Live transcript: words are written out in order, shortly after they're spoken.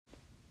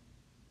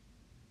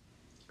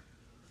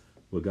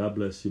Well, God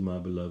bless you, my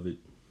beloved.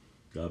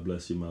 God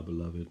bless you, my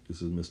beloved.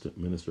 This is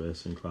Minister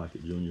S.N.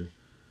 Crockett Jr.,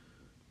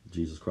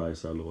 Jesus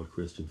Christ, our Lord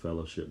Christian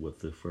Fellowship, with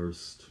the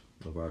first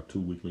of our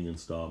 2 weekly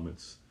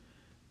installments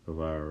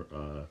of our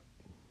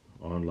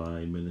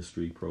online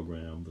ministry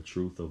program, The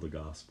Truth of the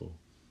Gospel.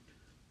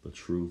 The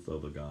Truth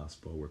of the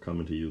Gospel. We're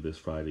coming to you this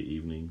Friday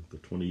evening, the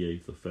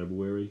 28th of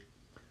February.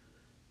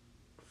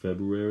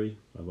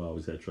 I've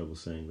always had trouble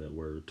saying that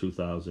word,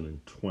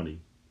 2020.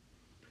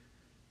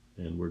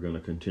 And we're going to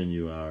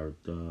continue our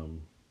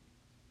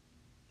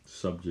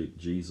subject,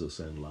 Jesus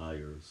and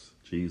Liars.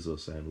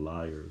 Jesus and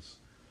Liars.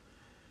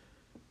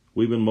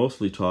 We've been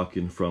mostly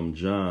talking from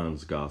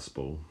John's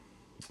Gospel.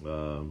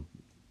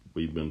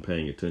 We've been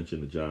paying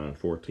attention to John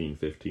 14,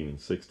 15,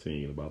 and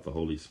 16 about the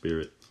Holy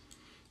Spirit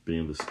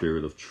being the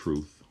Spirit of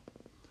truth.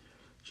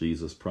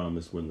 Jesus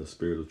promised when the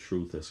Spirit of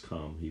truth has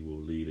come, he will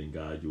lead and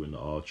guide you into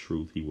all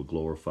truth. He will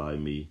glorify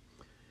me.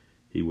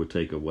 He will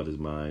take of what is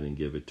mine and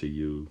give it to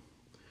you.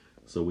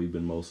 So we've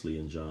been mostly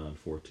in John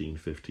 14,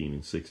 15,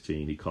 and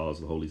 16. He calls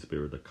the Holy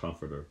Spirit the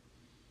Comforter,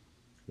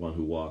 one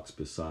who walks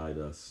beside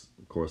us.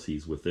 Of course,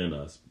 he's within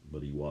us,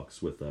 but he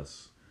walks with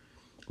us,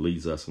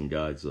 leads us and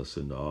guides us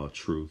into all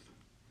truth.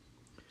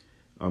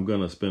 I'm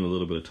going to spend a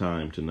little bit of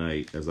time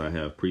tonight, as I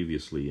have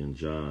previously, in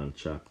John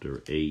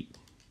chapter 8.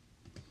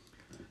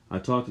 I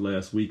talked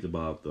last week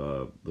about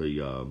the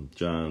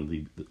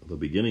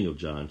beginning of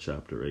John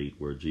chapter 8,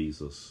 where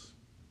Jesus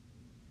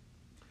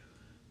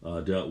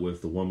dealt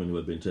with the woman who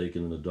had been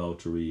taken in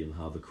adultery, and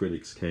how the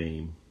critics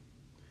came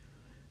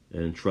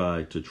and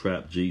tried to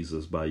trap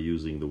Jesus by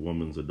using the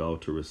woman's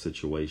adulterous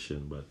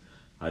situation. But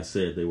I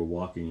said they were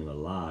walking in a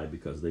lie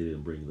because they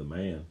didn't bring the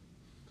man.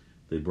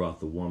 They brought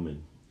the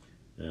woman.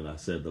 And I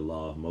said the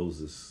law of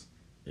Moses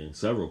in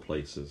several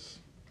places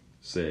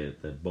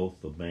said that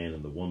both the man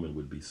and the woman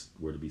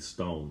were to be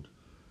stoned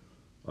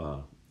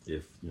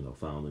if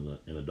found in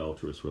an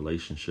adulterous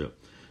relationship.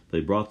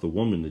 They brought the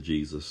woman to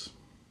Jesus.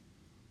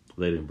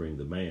 They didn't bring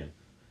the man.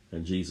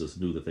 And Jesus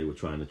knew that they were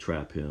trying to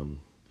trap him.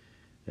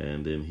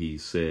 And then he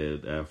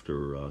said,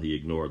 after he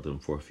ignored them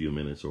for a few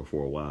minutes or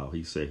for a while,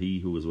 he said, "He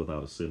who is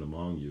without a sin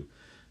among you,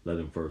 let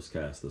him first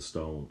cast the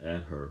stone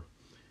at her."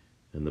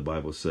 And the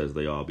Bible says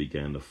they all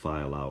began to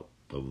file out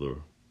of the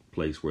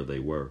place where they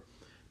were,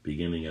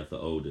 beginning at the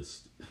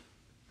oldest.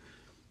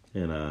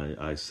 And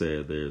I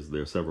said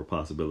there are several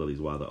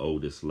possibilities why the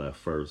oldest left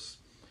first.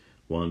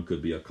 One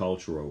could be a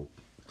cultural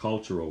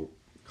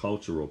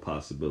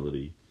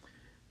possibility,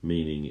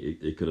 meaning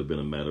it could have been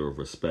a matter of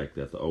respect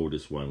that the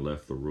oldest one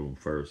left the room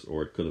first,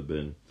 or it could have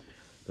been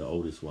the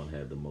oldest one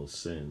had the most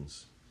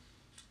sins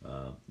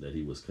that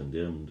he was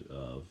condemned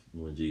of,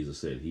 when Jesus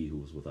said, "He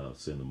who is without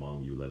sin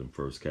among you, let him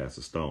first cast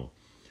a stone."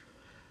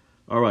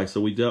 All right,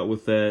 so we dealt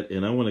with that,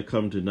 and I want to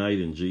come tonight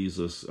in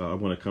Jesus. I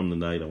want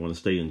to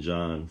stay in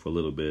John for a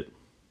little bit.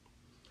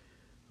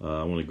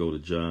 I want to go to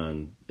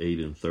John 8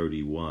 and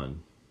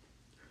 31.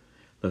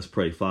 Let's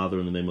pray. Father,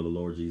 in the name of the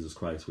Lord Jesus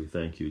Christ, we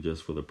thank you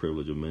just for the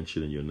privilege of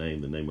mentioning your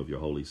name, the name of your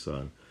Holy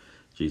Son,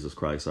 Jesus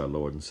Christ, our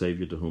Lord and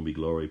Savior, to whom be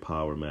glory,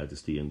 power,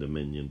 majesty, and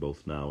dominion,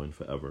 both now and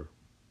forever.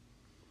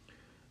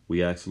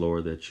 We ask,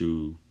 Lord, that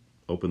you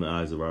open the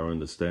eyes of our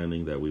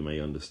understanding, that we may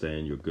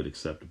understand your good,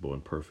 acceptable,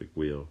 and perfect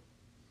will.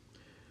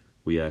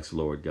 We ask,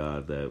 Lord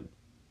God, that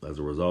as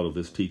a result of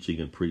this teaching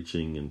and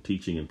preaching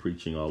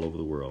all over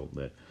the world,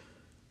 that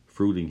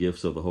fruit and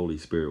gifts of the Holy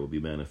Spirit will be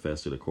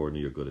manifested according to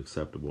your good,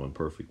 acceptable, and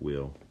perfect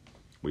will.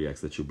 We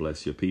ask that you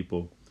bless your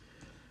people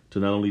to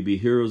not only be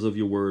hearers of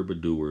your word,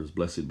 but doers.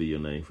 Blessed be your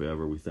name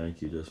forever. We thank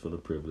you just for the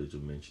privilege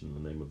of mentioning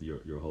the name of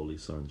your Holy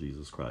Son,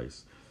 Jesus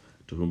Christ,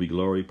 to whom be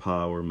glory,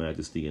 power,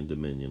 majesty, and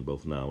dominion,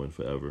 both now and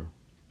forever.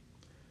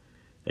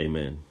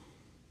 Amen.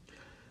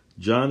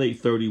 John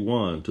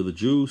 8:31, to the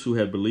Jews who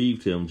had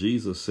believed him,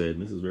 Jesus said,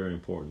 and this is very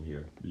important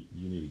here,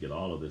 you need to get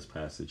all of this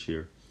passage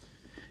here,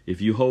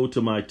 "If you hold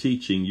to my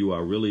teaching, you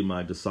are really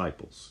my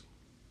disciples.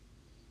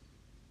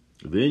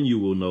 Then you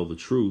will know the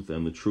truth,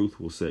 and the truth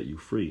will set you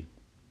free."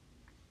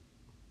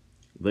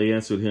 They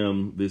answered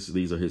him,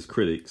 these are his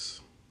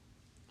critics.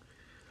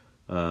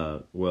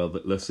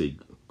 Let's see.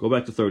 Go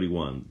back to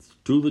 31.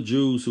 To the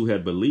Jews who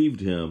had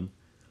believed him,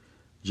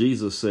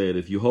 Jesus said,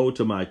 "If you hold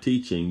to my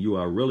teaching, you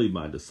are really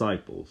my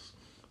disciples.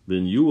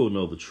 Then you will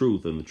know the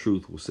truth, and the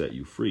truth will set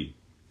you free."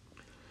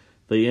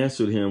 They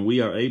answered him,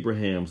 "We are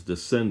Abraham's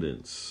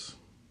descendants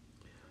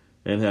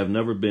and have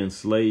never been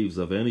slaves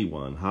of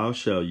anyone. How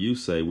shall you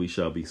say we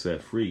shall be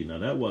set free?" Now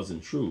that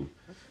wasn't true.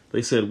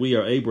 They said, "We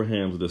are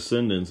Abraham's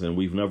descendants and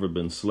we've never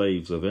been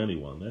slaves of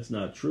anyone." That's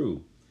not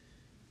true.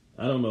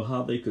 I don't know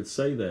how they could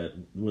say that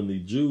when the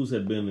Jews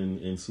had been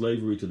in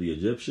slavery to the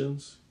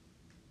Egyptians,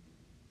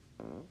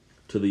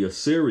 to the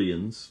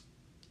Assyrians,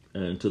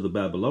 and to the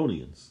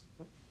Babylonians.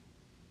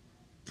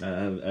 I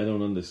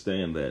don't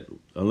understand that,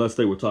 unless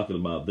they were talking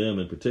about them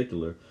in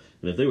particular.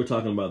 And if they were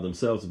talking about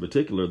themselves in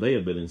particular, they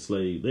had been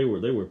enslaved. They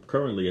were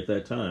currently at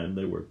that time,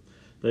 they were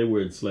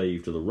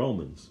enslaved to the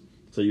Romans.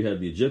 So you had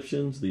the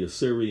Egyptians, the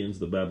Assyrians,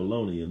 the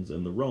Babylonians,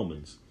 and the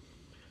Romans.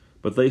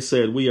 But they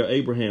said, we are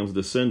Abraham's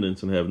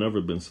descendants and have never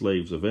been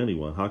slaves of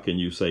anyone. How can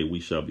you say we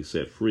shall be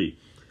set free?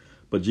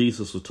 But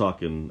Jesus was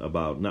talking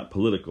about not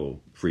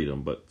political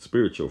freedom, but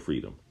spiritual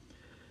freedom.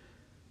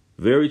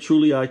 Very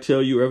truly, I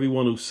tell you,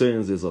 everyone who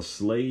sins is a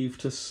slave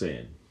to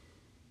sin.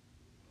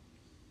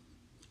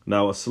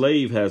 Now, a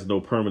slave has no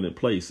permanent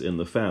place in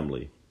the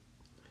family,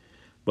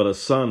 but a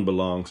son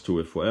belongs to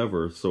it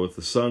forever. So if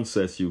the son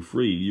sets you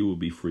free, you will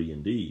be free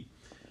indeed.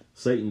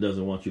 Satan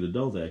doesn't want you to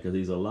know that because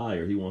he's a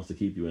liar. He wants to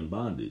keep you in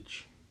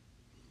bondage.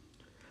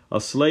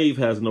 A slave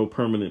has no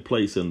permanent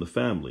place in the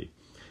family,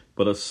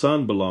 but a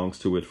son belongs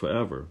to it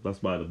forever.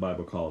 That's why the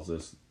Bible calls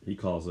us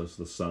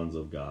the sons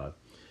of God.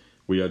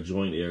 We are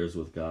joint heirs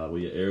with God.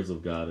 We are heirs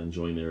of God and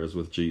joint heirs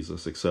with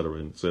Jesus, etc.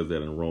 And it says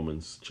that in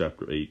Romans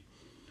chapter 8.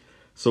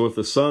 So if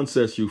the son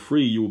sets you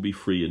free, you will be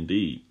free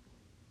indeed.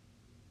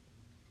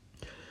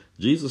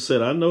 Jesus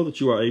said, I know that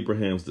you are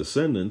Abraham's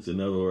descendants.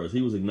 In other words,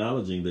 he was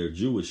acknowledging their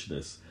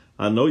Jewishness.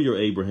 I know you're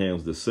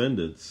Abraham's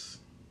descendants,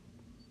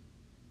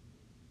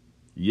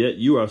 yet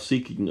you are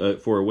seeking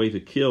for a way to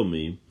kill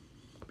me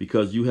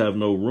because you have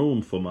no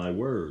room for my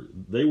word.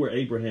 They were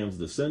Abraham's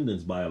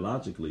descendants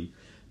biologically,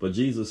 but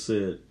Jesus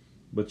said,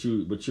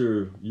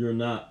 you're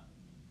not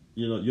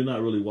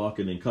really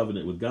walking in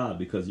covenant with God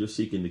because you're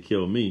seeking to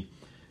kill me,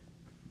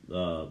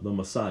 the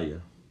Messiah.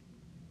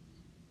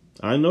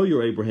 I know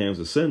you're Abraham's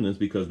descendants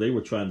because they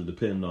were trying to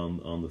depend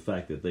on the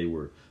fact that they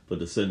were the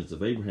descendants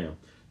of Abraham.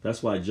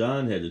 That's why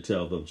John had to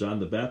tell them. John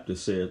the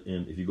Baptist said,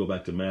 and if you go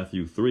back to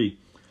Matthew 3,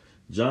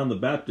 John the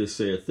Baptist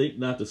said, think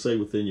not to say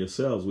within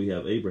yourselves, we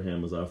have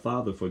Abraham as our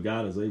father, for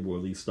God is able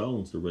of these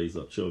stones to raise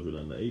up children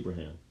unto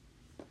Abraham.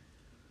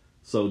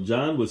 So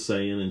John was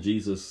saying, and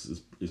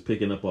Jesus is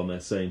picking up on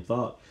that same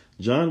thought.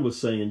 John was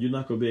saying, you're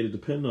not going to be able to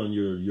depend on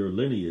your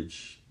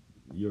lineage,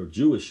 your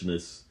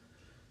Jewishness,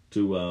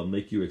 to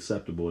make you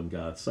acceptable in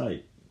God's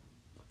sight.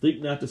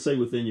 Think not to say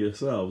within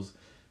yourselves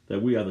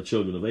that we are the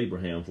children of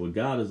Abraham, for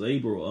God is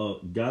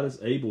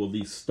able of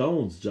these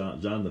stones,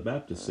 John the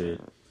Baptist said,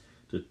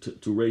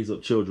 to raise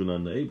up children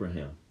unto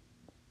Abraham.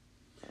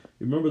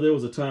 Remember, there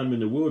was a time in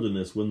the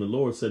wilderness when the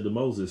Lord said to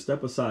Moses,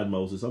 step aside,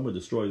 Moses, I'm going to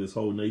destroy this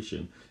whole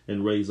nation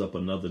and raise up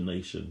another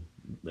nation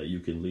that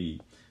you can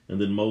lead. And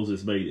then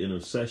Moses made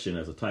intercession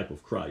as a type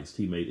of Christ.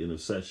 He made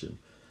intercession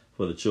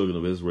for the children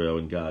of Israel,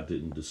 and God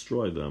didn't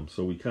destroy them.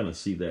 So we kind of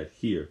see that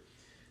here,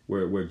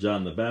 where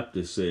John the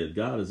Baptist said,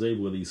 God is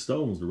able with these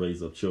stones to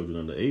raise up children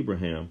unto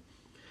Abraham.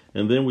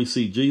 And then we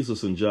see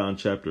Jesus in John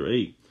chapter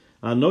 8.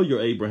 I know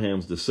you're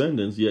Abraham's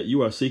descendants, yet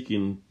you are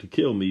seeking to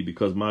kill me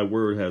because my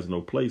word has no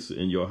place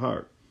in your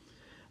heart.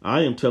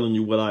 I am telling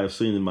you what I have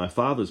seen in my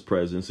Father's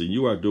presence, and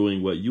you are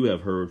doing what you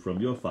have heard from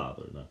your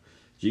father. Now,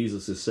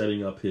 Jesus is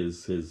setting up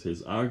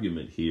his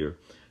argument here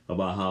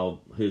about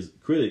how his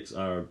critics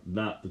are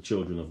not the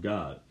children of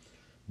God.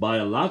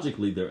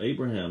 Biologically, they're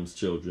Abraham's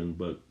children,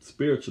 but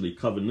spiritually,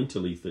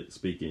 covenantally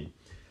speaking,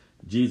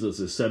 Jesus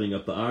is setting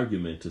up the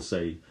argument to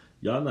say,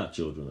 y'all not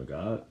children of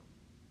God.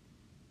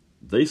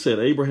 They said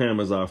Abraham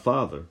is our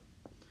father.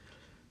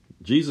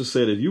 Jesus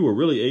said if you were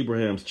really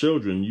Abraham's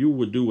children, you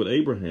would do what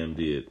Abraham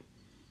did.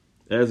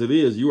 As it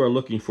is, you are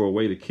looking for a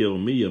way to kill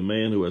me, a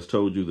man who has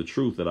told you the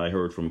truth that I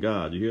heard from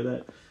God. You hear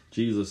that?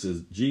 Jesus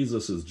is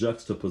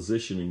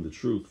juxtapositioning the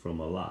truth from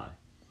a lie.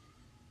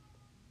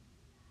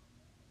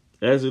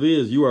 As it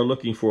is, you are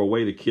looking for a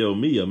way to kill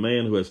me, a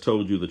man who has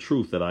told you the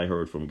truth that I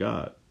heard from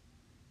God.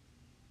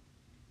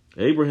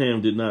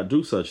 Abraham did not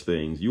do such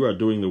things. You are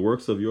doing the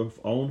works of your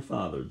own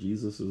father.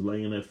 Jesus is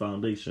laying that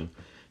foundation.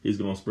 He's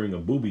going to spring a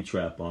booby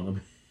trap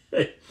on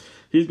him.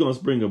 He's going to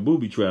spring a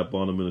booby trap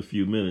on him in a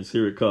few minutes.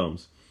 Here it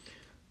comes.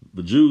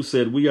 The Jews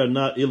said, we are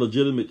not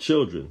illegitimate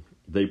children.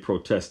 They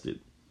protested.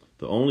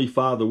 The only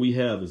father we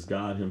have is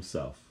God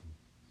himself.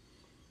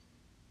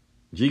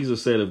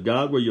 Jesus said, if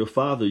God were your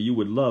father, you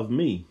would love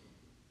me.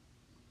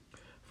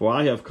 For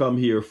I have come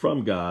here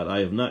from God. I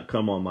have not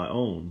come on my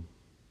own.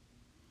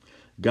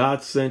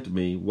 God sent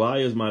me. Why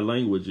is my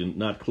language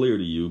not clear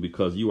to you?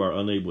 Because you are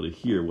unable to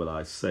hear what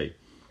I say.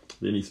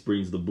 Then he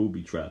springs the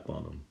booby trap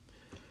on them.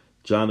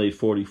 John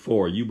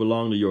 8:44, you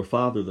belong to your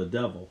father, the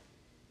devil.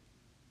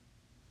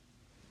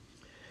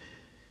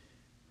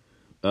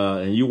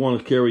 And you want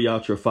to carry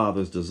out your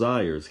father's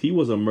desires. He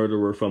was a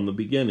murderer from the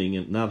beginning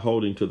and not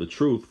holding to the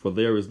truth, for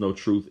there is no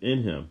truth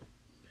in him.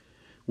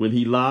 When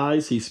he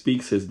lies, he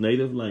speaks his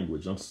native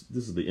language. This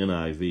is the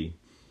NIV.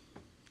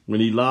 When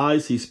he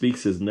lies, he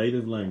speaks his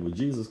native language.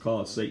 Jesus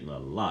called Satan a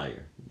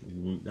liar.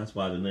 That's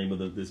why the name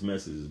of this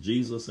message is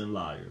Jesus and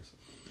Liars.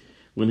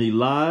 When he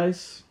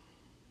lies,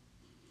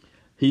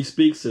 he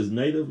speaks his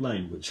native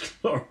language.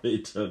 Glory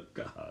to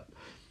God.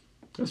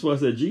 That's why I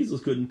said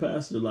Jesus couldn't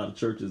pastor a lot of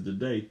churches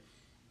today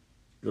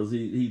because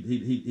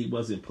he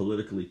wasn't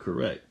politically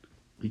correct.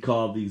 He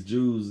called these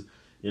Jews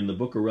in the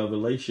book of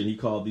Revelation, he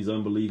called these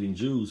unbelieving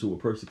Jews who were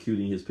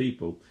persecuting his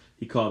people,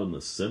 he called them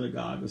the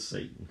synagogue of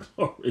Satan.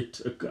 Glory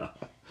to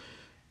God.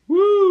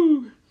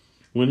 Woo!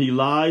 When he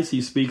lies,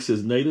 he speaks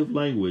his native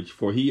language,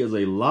 for he is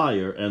a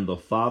liar and the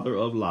father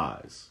of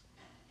lies.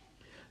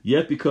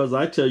 Yet because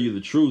I tell you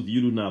the truth,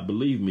 you do not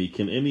believe me.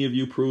 Can any of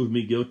you prove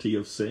me guilty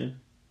of sin?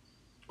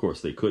 Of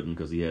course they couldn't,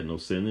 because he had no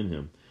sin in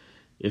him.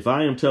 If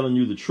I am telling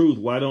you the truth,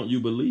 why don't you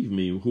believe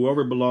me?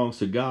 Whoever belongs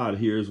to God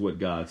hears what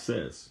God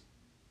says.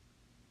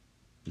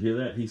 You hear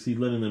that? He's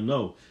letting them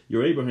know,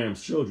 you're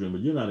Abraham's children,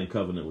 but you're not in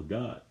covenant with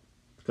God.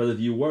 Because if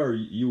you were,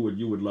 you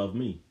would love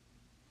me.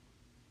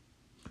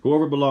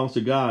 Whoever belongs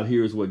to God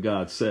hears what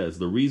God says.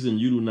 The reason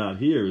you do not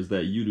hear is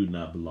that you do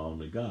not belong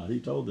to God. He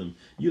told them,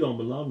 you don't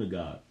belong to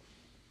God.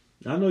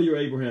 I know you're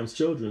Abraham's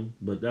children,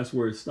 but that's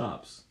where it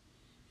stops.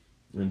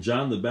 And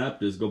John the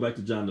Baptist, go back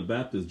to John the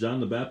Baptist. John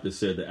the Baptist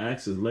said, the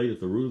axe is laid at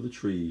the root of the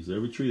trees.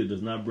 Every tree that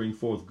does not bring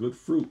forth good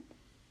fruit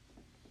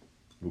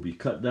will be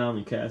cut down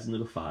and cast into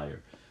the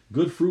fire.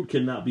 Good fruit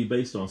cannot be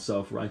based on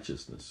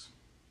self-righteousness.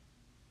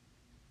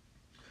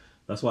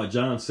 That's why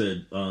John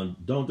said,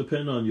 don't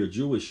depend on your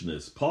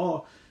Jewishness.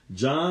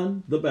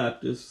 John the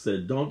Baptist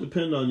said, don't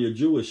depend on your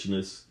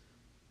Jewishness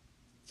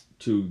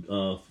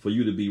for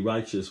you to be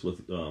righteous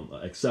with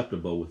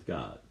acceptable with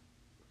God.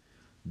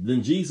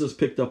 Then Jesus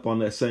picked up on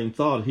that same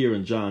thought here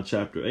in John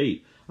chapter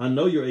 8. I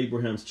know you're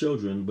Abraham's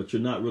children, but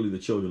you're not really the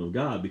children of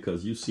God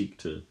because you seek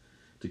to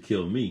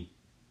kill me,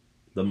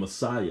 the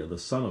Messiah, the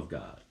Son of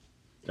God.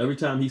 Every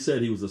time he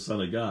said he was the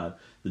Son of God,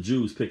 the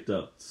Jews picked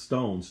up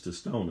stones to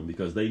stone him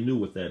because they knew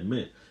what that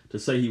meant. To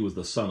say he was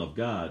the Son of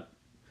God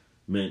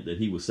meant that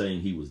he was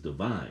saying he was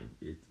divine.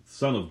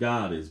 Son of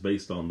God is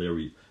based on their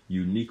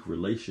unique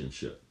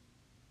relationship.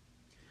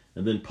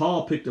 And then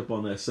Paul picked up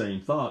on that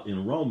same thought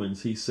in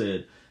Romans. He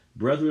said,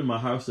 brethren, my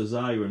heart's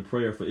desire and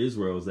prayer for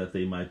Israel is that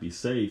they might be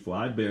saved, for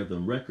I bear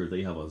them record.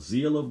 They have a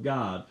zeal of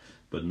God,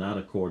 but not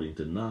according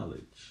to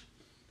knowledge.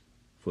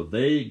 For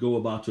they go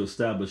about to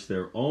establish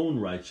their own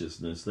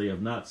righteousness. They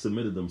have not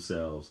submitted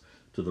themselves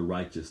to the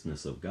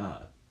righteousness of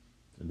God.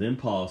 And then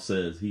Paul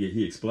says,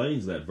 he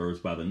explains that verse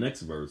by the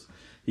next verse.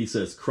 He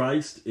says,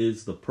 Christ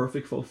is the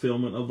perfect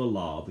fulfillment of the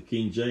law. The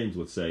King James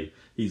would say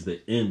he's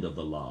the end of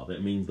the law.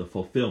 That means the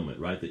fulfillment,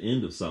 right? The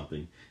end of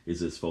something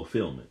is its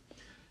fulfillment.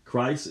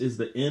 Christ is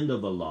the end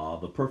of the law,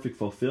 the perfect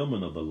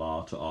fulfillment of the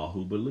law to all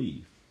who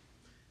believe.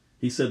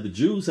 He said, the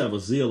Jews have a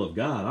zeal of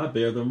God. I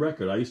bear them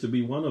record. I used to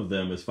be one of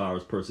them as far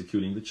as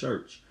persecuting the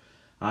church.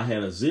 I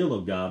had a zeal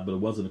of God, but it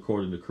wasn't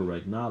according to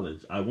correct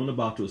knowledge. I went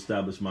about to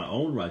establish my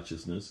own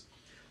righteousness,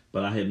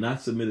 but I had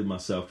not submitted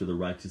myself to the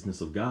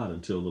righteousness of God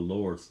until the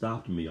Lord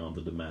stopped me on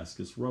the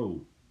Damascus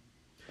road.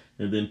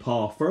 And then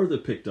Paul further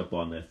picked up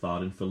on that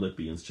thought in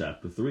Philippians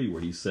chapter 3,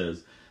 where he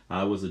says,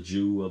 I was a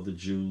Jew of the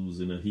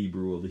Jews and a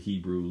Hebrew of the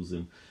Hebrews,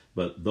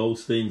 but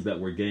those things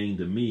that were gained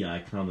to me, I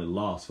counted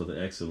loss for the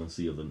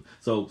excellency of them.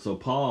 So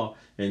Paul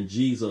and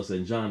Jesus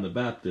and John the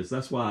Baptist,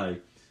 that's why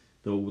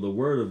the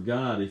Word of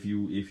God, if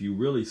you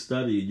really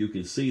study it, you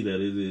can see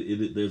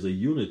that there's a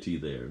unity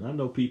there. And I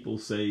know people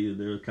say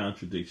there are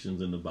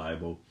contradictions in the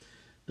Bible.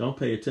 Don't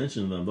pay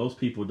attention to them. Those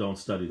people don't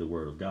study the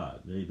Word of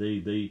God.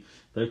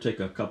 They'll take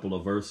a couple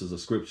of verses of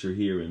Scripture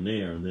here and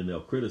there, and then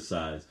they'll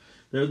criticize.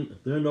 There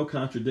are no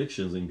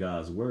contradictions in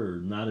God's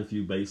Word, not if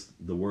you base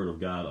the Word of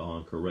God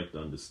on correct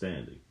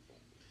understanding.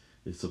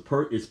 It's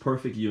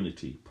perfect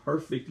unity.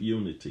 Perfect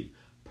unity.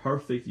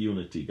 Perfect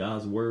unity.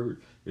 God's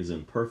Word is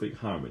in perfect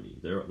harmony.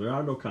 There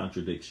are no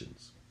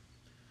contradictions.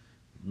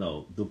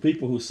 No, the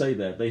people who say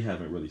that, they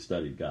haven't really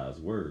studied God's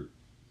Word.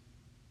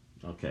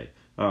 Okay.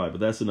 All right, but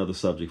that's another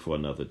subject for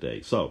another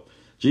day. So,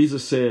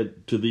 Jesus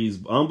said to these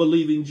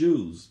unbelieving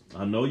Jews,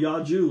 I know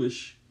y'all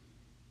Jewish,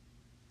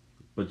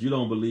 but you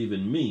don't believe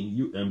in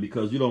me. And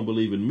because you don't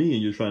believe in me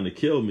and you're trying to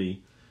kill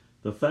me,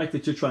 the fact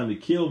that you're trying to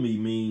kill me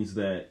means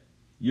that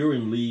you're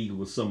in league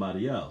with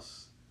somebody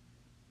else.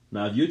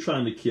 Now, if you're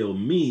trying to kill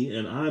me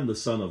and I'm the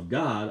Son of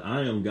God,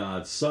 I am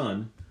God's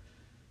son,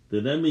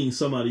 then that means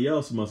somebody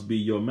else must be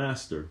your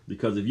master.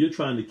 Because if you're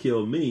trying to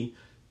kill me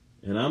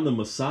and I'm the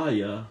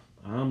Messiah,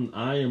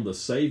 I am the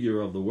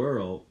Savior of the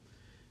world,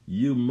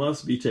 you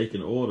must be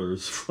taking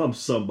orders from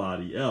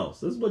somebody else.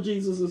 That's what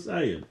Jesus is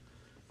saying.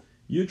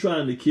 You're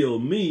trying to kill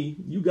me,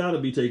 you got to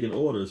be taking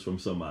orders from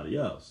somebody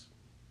else.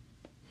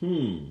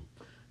 Now,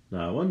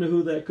 I wonder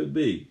who that could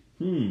be.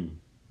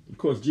 Of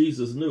course,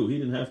 Jesus knew. He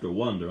didn't have to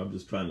wonder. I'm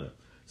just trying to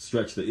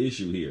stretch the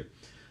issue here.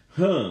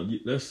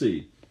 Let's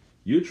see.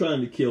 You're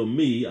trying to kill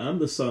me. I'm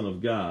the Son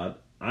of God.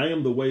 I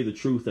am the way, the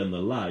truth, and the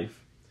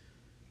life.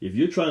 If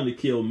you're trying to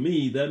kill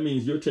me, that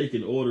means you're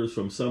taking orders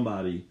from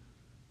somebody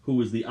who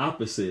is the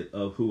opposite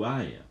of who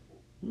I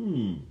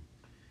am.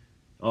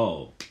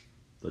 Oh,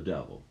 the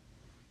devil.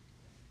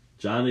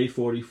 John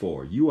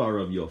 8:44. You are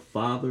of your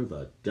father,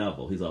 the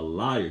devil. He's a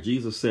liar.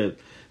 Jesus said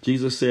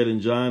in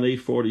John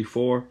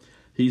 8:44,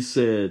 he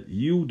said,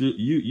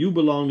 you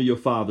belong to your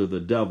father, the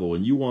devil,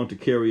 and you want to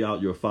carry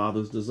out your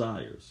father's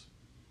desires.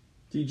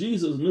 See,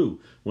 Jesus knew.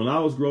 When I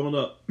was growing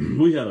up,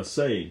 we had a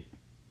saying.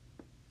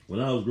 When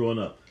I was growing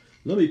up,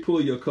 let me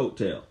pull your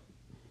coattail.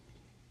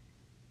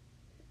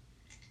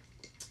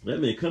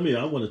 Come here.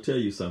 I want to tell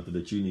you something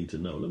that you need to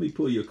know. Let me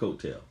pull your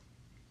coattail.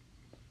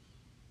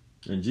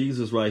 And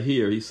Jesus right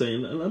here, he's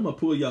saying, I'm going to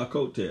pull y'all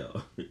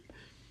coattail.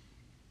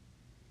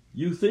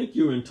 You think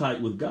you're in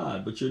tight with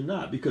God, but you're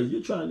not, because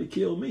you're trying to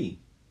kill me.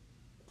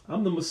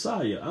 I'm the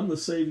Messiah. I'm the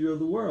Savior of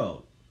the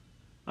world.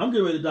 I'm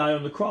getting ready to die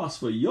on the cross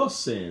for your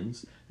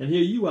sins, and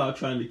here you are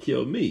trying to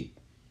kill me.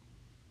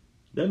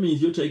 That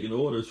means you're taking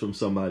orders from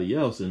somebody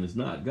else, and it's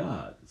not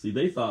God. See,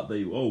 they thought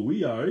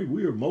we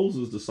are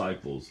Moses'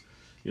 disciples.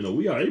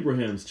 We are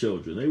Abraham's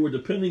children. They were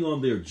depending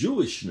on their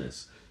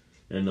Jewishness.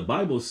 And the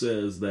Bible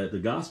says that the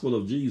gospel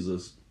of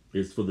Jesus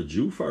is for the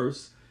Jew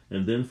first,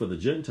 and then for the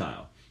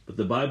Gentile. But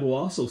the Bible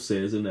also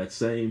says, in that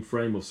same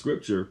frame of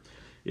scripture,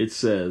 it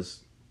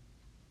says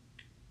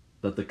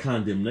that the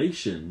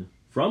condemnation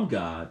from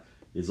God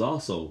is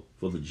also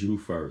for the Jew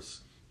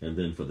first, and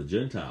then for the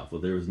Gentile. For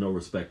there is no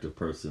respect of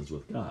persons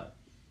with God.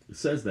 It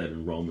says that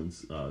in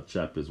Romans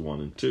chapters 1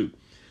 and 2.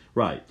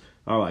 Right.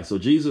 All right. So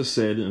Jesus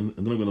said, and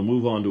then I'm going to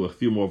move on to a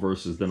few more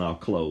verses, then I'll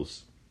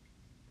close.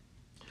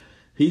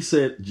 He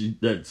said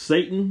that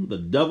Satan, the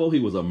devil, he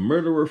was a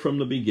murderer from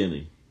the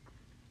beginning,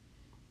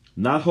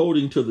 not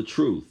holding to the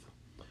truth,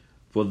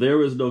 for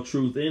there is no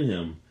truth in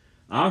him.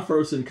 Our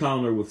first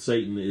encounter with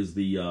Satan is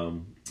the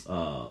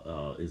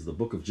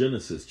book of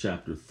Genesis,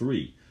 chapter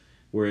 3,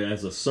 where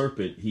as a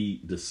serpent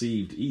he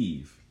deceived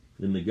Eve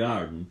in the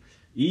garden.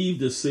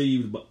 Eve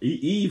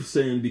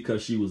sinned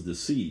because she was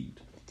deceived.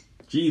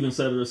 She even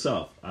said it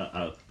herself,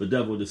 the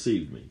devil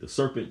deceived me, the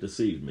serpent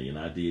deceived me, and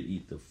I did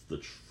eat the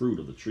fruit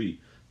of the tree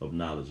of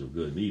knowledge of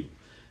good and evil.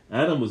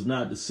 Adam was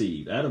not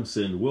deceived. Adam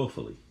sinned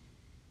willfully.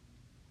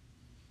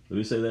 Let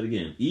me say that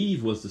again.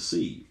 Eve was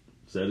deceived.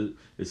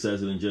 It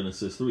says it in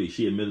Genesis 3.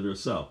 She admitted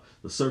herself,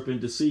 the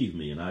serpent deceived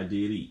me, and I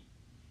did eat.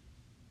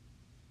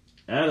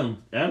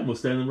 Adam was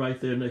standing right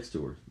there next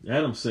to her.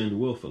 Adam sinned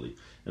willfully.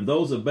 And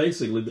those are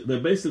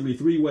basically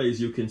three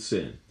ways you can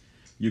sin.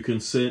 You can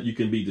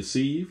be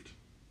deceived,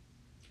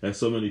 as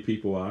so many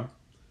people are.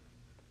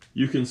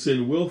 You can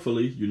sin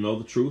willfully, you know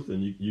the truth,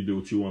 and you do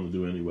what you want to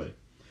do anyway.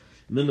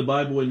 And then the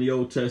Bible in the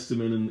Old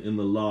Testament and in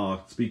the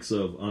law speaks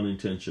of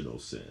unintentional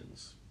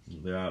sins.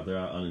 There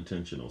are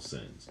unintentional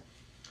sins.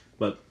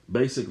 But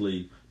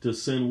basically, to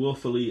sin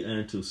willfully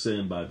and to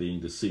sin by being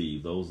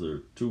deceived, those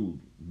are two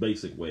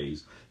basic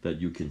ways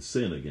that you can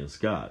sin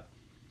against God.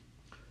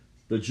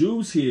 The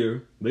Jews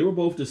here, they were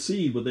both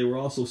deceived, but they were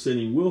also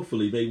sinning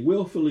willfully. They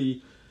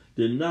willfully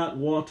did not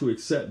want to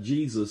accept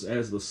Jesus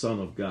as the Son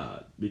of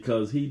God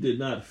because he did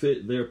not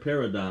fit their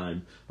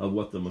paradigm of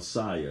what the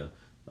Messiah,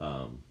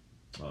 of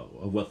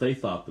what they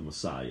thought the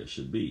Messiah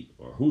should be,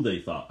 or who they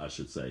thought, I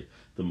should say,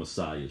 the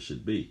Messiah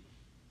should be.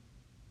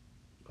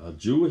 A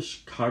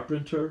Jewish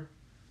carpenter,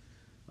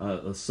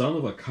 a son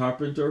of a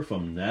carpenter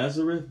from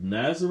Nazareth?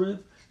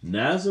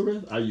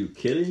 Are you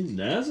kidding?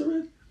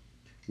 Nazareth?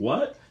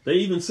 What? They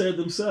even said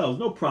themselves,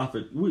 no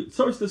prophet.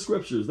 Search the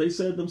scriptures. They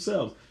said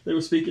themselves. They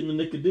were speaking to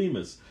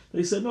Nicodemus.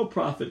 They said, no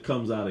prophet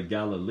comes out of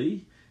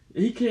Galilee.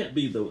 He can't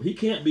be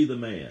the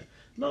man.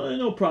 No, there's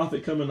no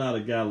prophet coming out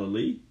of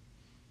Galilee.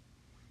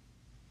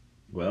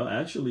 Well,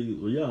 actually,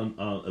 yeah,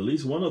 at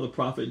least one other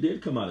prophet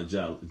did come out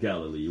of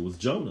Galilee. It was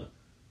Jonah.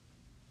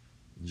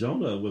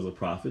 Jonah was a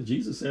prophet.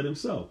 Jesus said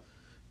himself,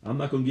 I'm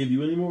not going to give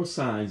you any more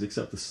signs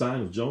except the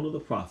sign of Jonah the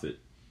prophet.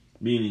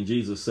 Meaning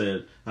Jesus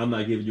said, I'm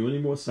not giving you any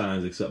more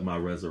signs except my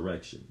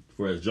resurrection.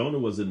 For as Jonah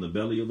was in the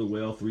belly of the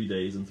whale 3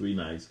 days and 3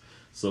 nights,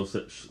 so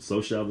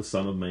shall the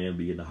Son of Man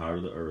be in the heart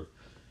of the earth.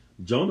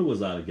 Jonah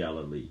was out of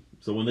Galilee.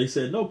 So when they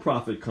said no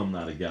prophet come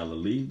out of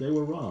Galilee, they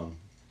were wrong.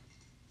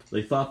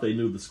 They thought they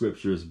knew the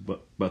scriptures,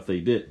 but they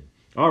didn't.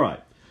 All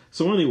right.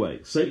 So anyway,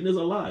 Satan is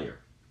a liar.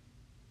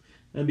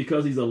 And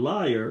because he's a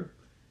liar,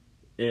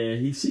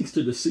 he seeks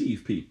to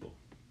deceive people.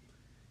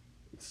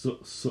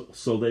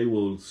 So they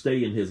will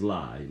stay in his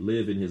lie,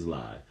 live in his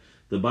lie.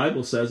 The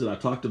Bible says, and I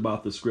talked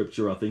about the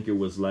scripture, I think it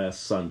was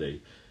last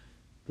Sunday.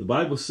 The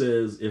Bible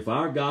says, if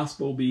our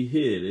gospel be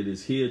hid, it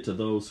is hid to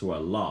those who are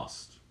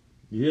lost.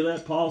 You hear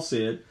that? Paul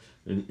said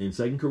in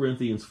 2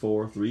 Corinthians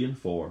 4, 3 and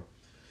 4,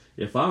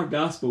 if our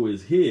gospel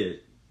is hid,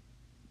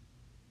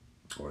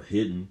 or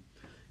hidden,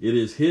 it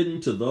is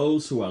hidden to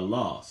those who are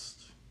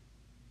lost,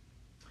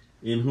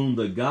 in whom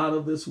the God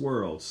of this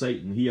world,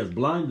 Satan, he has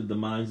blinded the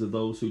minds of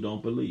those who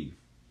don't believe.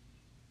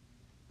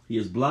 He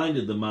has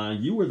blinded the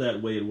mind. You were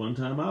that way at one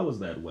time. I was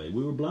that way.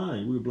 We were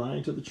blind. We were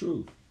blind to the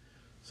truth.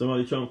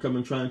 Somebody come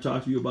and try and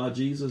talk to you about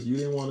Jesus. You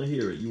didn't want to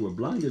hear it. You were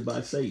blinded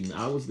by Satan.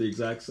 I was the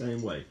exact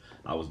same way.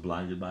 I was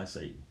blinded by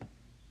Satan.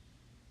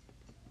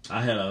 I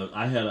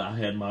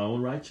had my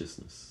own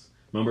righteousness.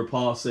 Remember,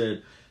 Paul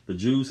said, the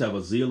Jews have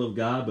a zeal of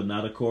God, but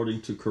not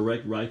according to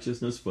correct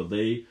righteousness, for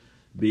they,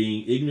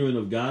 being ignorant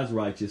of God's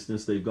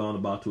righteousness, they've gone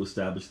about to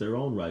establish their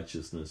own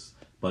righteousness.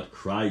 But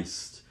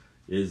Christ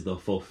is the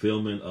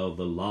fulfillment of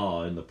the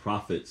law and the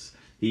prophets.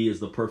 He is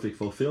the perfect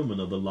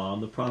fulfillment of the law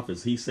and the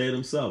prophets. He said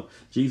himself,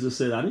 Jesus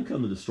said, I didn't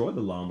come to destroy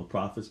the law and the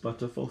prophets, but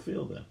to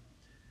fulfill them.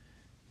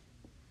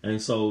 And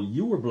so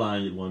you were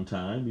blind at one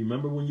time.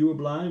 Remember when you were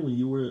blind,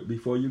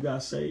 before you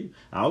got saved?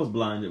 I was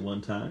blind at one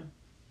time.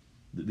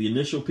 The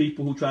initial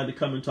people who tried to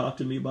come and talk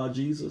to me about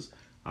Jesus,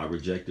 I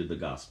rejected the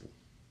gospel.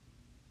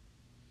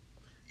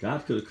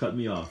 God could have cut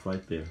me off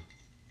right there.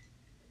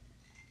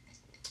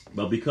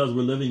 But because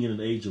we're living in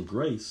an age of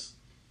grace,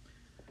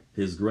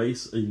 his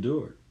grace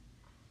endured.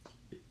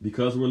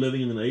 Because we're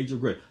living in an age of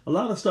grace. A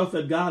lot of stuff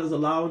that God is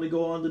allowing to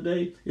go on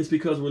today is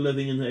because we're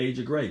living in the age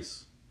of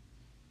grace.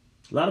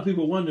 A lot of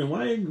people wondering,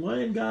 why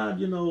ain't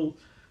God,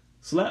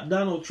 slap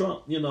Donald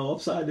Trump,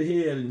 upside the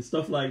head and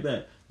stuff like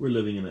that. We're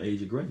living in an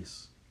age of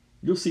grace.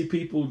 You'll see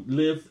people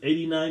live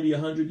 80, 90,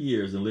 100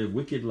 years and live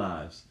wicked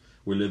lives.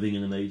 We're living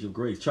in an age of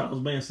grace.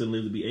 Charles Manson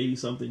lived to be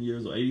 80-something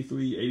years old,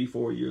 83,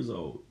 84 years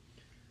old.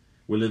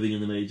 We're living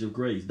in an age of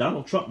grace.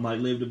 Donald Trump might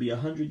live to be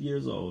 100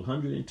 years old,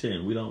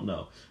 110. We don't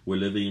know. We're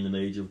living in an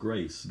age of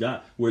grace.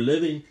 We're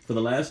living, for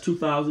the last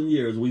 2,000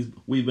 years,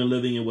 we've been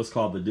living in what's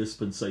called the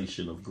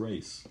dispensation of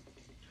grace.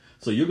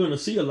 So you're going to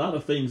see a lot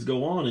of things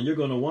go on, and you're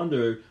going to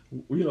wonder,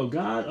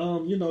 God,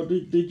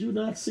 did you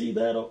not see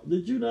that?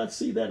 Did you not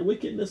see that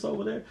wickedness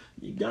over there?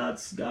 God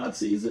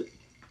sees it.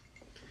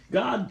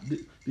 God,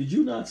 did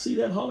you not see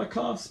that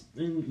Holocaust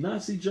in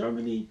Nazi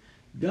Germany?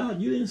 God,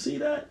 you didn't see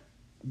that?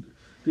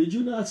 Did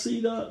you not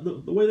see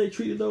the way they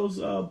treated those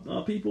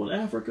people in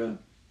Africa?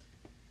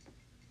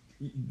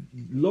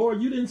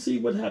 Lord, you didn't see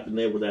what happened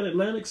there with that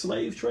Atlantic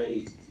slave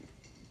trade?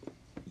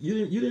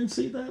 You didn't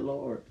see that,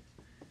 Lord?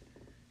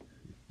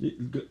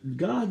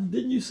 God,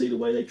 didn't you see the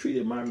way they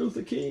treated Martin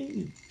Luther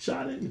King?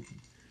 Shot him.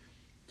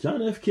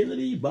 John F.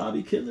 Kennedy,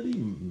 Bobby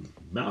Kennedy,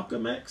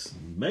 Malcolm X,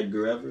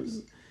 Medgar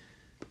Evers.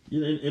 In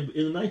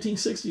the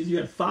 1960s, you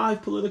had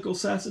 5 political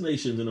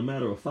assassinations in a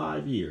matter of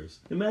 5 years.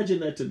 Imagine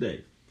that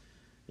today.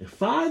 In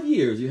 5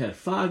 years, you had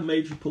 5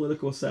 major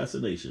political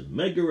assassinations.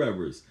 Medgar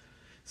Evers,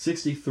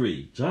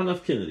 63. John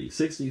F. Kennedy,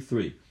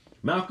 63.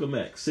 Malcolm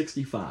X,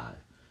 65.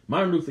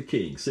 Martin Luther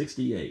King,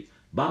 68.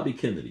 Bobby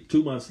Kennedy,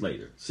 2 months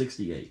later,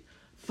 68.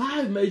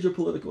 5 major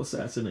political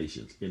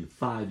assassinations in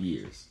 5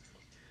 years.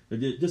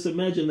 Just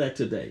imagine that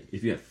today,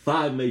 if you had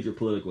 5 major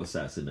political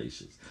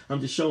assassinations.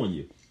 I'm just showing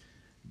you.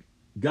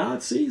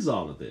 God sees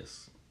all of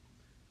this.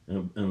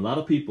 And a lot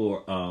of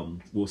people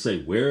will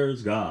say,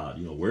 where's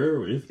God?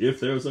 Where, if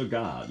there's a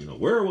God,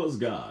 where was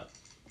God?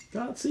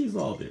 God sees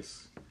all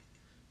this.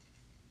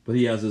 But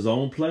he has his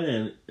own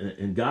plan,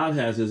 and God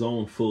has his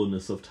own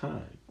fullness of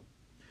time.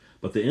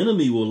 But the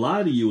enemy will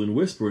lie to you and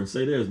whisper and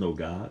say, there's no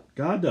God.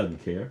 God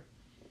doesn't care.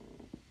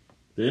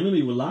 The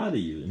enemy will lie to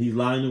you, and he's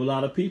lying to a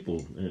lot of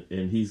people,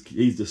 and he's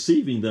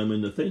deceiving them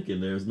into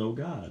thinking there's no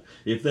God.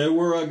 If there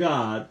were a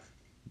God, ...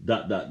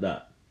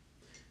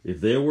 If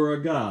there were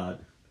a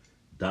God, ...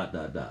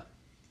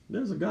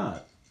 There's a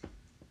God.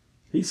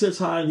 He sits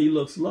high and he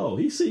looks low.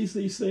 He sees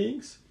these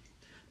things,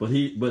 but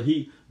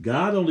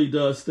God only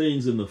does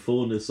things in the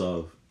fullness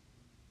of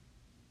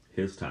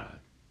his time.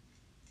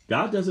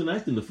 God doesn't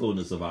act in the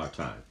fullness of our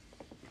time.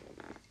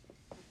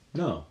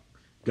 No,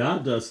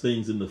 God does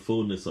things in the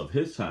fullness of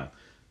his time.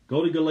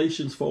 Go to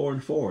Galatians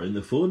 4:4. In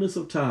the fullness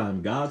of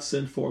time, God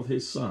sent forth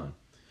his son,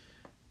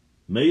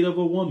 made of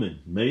a woman,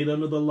 made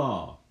under the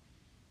law,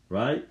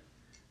 right?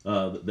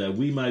 That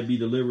we might be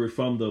delivered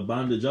from the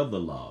bondage of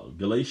the law.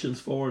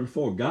 Galatians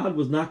 4:4. God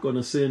was not going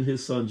to send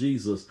his son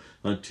Jesus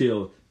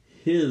until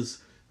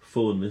his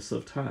fullness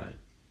of time.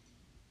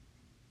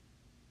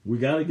 We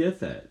got to get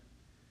that.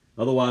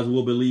 Otherwise,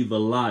 we'll believe the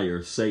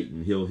liar,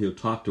 Satan. He'll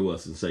talk to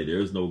us and say,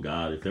 there's no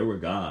God. If there were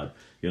God,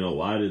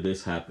 why did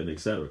this happen,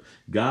 etc.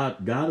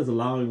 God is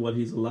allowing what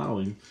he's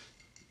allowing,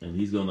 and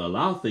he's going to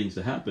allow things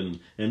to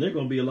happen, and they're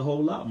going to be a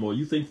whole lot more.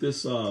 You think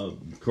this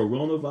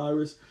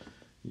coronavirus,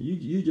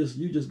 you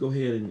just go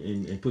ahead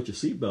and put your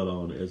seatbelt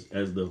on,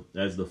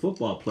 as the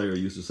football player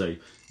used to say,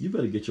 you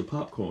better get your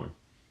popcorn.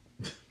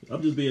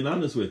 I'm just being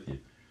honest with you.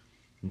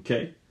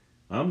 Okay?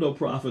 I'm no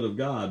prophet of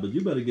God, but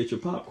you better get your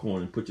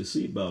popcorn and put your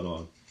seatbelt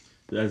on.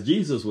 As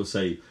Jesus would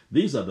say,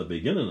 these are the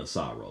beginning of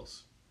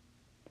sorrows.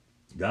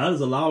 God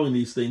is allowing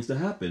these things to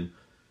happen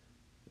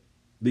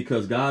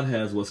because God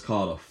has what's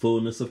called a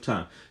fullness of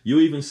time.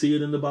 You even see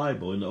it in the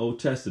Bible, in the Old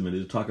Testament.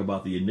 It'll talk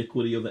about the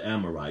iniquity of the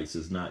Amorites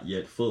is not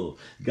yet full.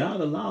 God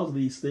allows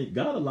these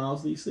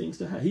things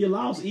to happen. He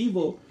allows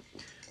evil.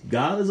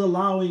 God is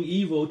allowing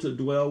evil to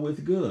dwell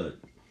with good.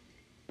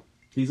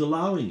 He's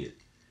allowing it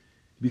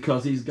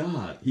because he's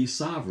God. He's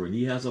sovereign.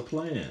 He has a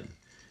plan.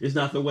 It's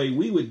not the way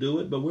we would do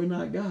it, but we're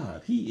not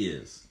God. He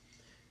is.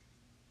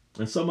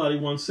 And somebody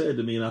once said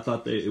to me, and I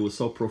thought it was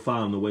so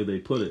profound the way they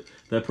put it.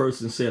 That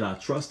person said, I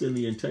trust in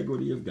the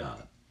integrity of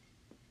God.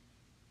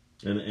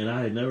 And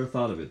I had never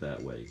thought of it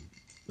that way.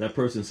 That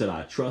person said,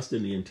 I trust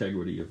in the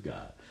integrity of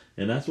God.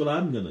 And that's what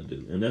I'm going to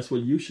do. And that's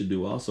what you should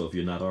do also if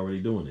you're not already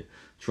doing it.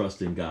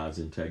 Trust in God's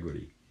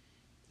integrity.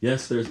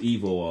 Yes, there's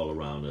evil all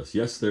around us.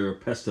 Yes, there are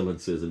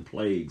pestilences and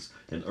plagues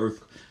and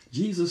earth.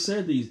 Jesus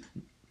said these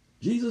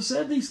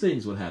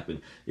things would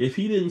happen. If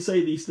he didn't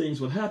say these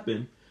things would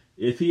happen,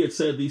 if he had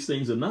said these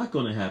things are not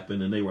going to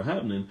happen and they were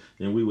happening,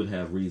 then we would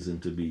have reason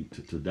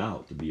to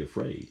doubt, to be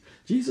afraid.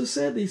 Jesus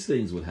said these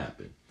things would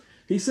happen.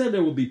 He said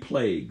there will be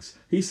plagues.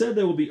 He said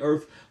there will be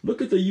earth.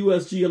 Look at the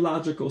U.S.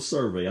 Geological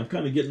Survey. I'm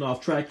kind of getting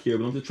off track here,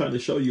 but I'm just trying to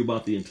show you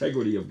about the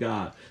integrity of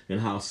God and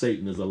how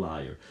Satan is a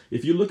liar.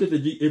 If you look at the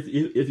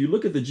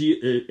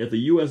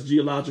U.S.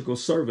 Geological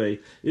Survey,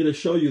 it'll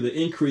show you the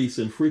increase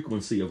in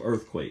frequency of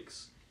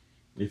earthquakes.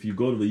 If you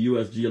go to the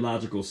U.S.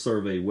 Geological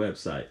Survey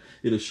website,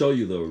 it'll show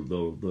you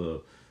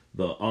the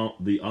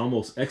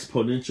almost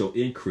exponential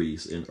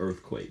increase in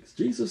earthquakes.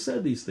 Jesus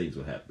said these things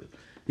would happen.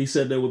 He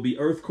said there would be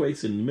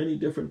earthquakes in many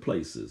different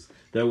places.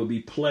 There would be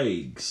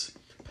plagues,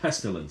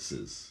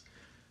 pestilences.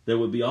 There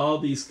would be all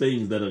these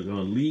things that are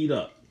going to lead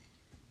up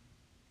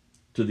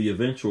to the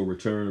eventual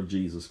return of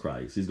Jesus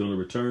Christ. He's going to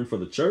return for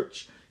the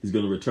church. He's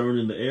going to return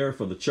in the air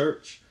for the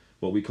church,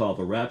 what we call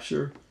the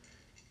rapture.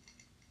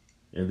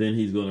 And then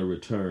he's going to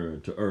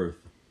return to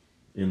earth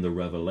in the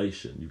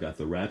revelation. You got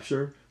the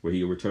rapture, where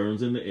he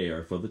returns in the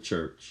air for the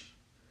church.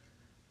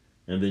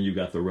 And then you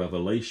got the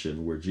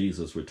revelation, where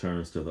Jesus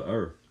returns to the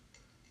earth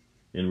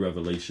in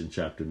Revelation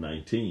chapter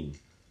 19.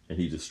 And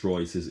he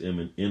destroys his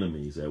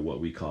enemies at what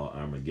we call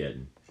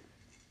Armageddon.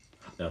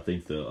 I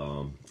think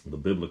the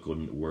biblical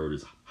word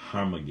is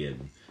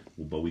Harmageddon,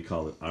 but we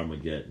call it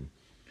Armageddon.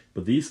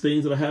 But these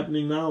things that are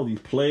happening now, these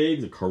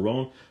plagues, the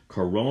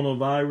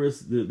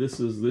coronavirus,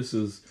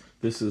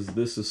 this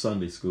is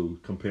Sunday school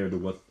compared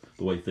to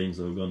the way things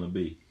are going to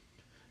be.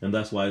 And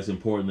that's why it's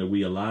important that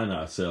we align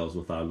ourselves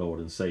with our Lord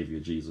and Savior,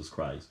 Jesus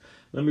Christ.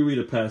 Let me read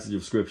a passage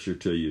of scripture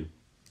to you.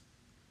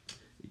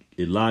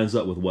 It lines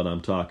up with what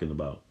I'm talking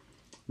about.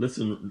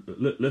 Listen,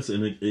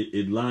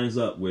 it lines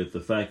up with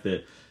the fact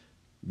that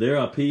there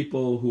are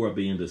people who are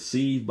being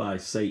deceived by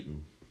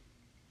Satan,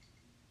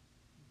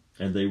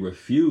 and they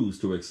refuse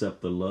to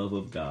accept the love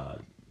of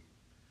God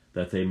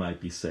that they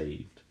might be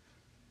saved.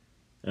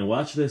 And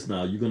watch this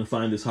now. You're going to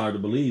find this hard to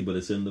believe, but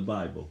it's in the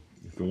Bible.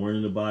 If it weren't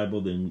in the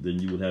Bible, then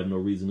you would have no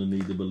reason to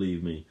need to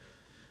believe me.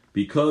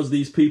 Because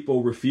these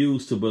people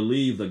refuse to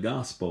believe the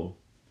gospel,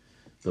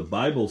 the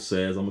Bible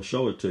says, I'm going to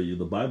show it to you,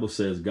 the Bible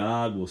says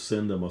God will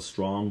send them a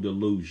strong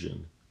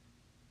delusion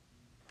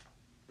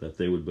that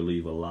they would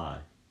believe a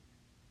lie.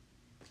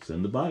 It's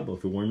in the Bible.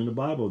 If it weren't in the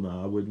Bible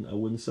now, I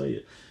wouldn't say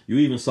it. You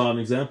even saw an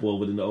example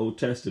of it in the Old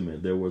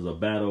Testament. There was a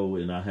battle,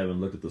 and I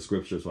haven't looked at the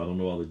scripture, so I don't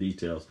know all the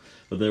details,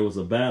 but there was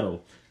a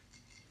battle,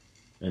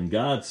 and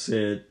God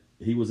said,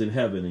 he was in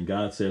heaven, and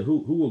God said, who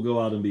will go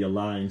out and be a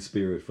lying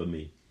spirit for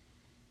me?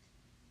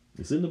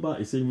 It's in the Bible.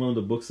 It's in one of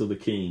the books of the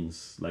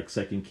Kings, like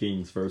 2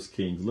 Kings, 1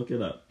 Kings. Look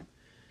it up.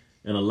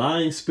 And a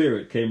lying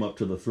spirit came up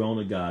to the throne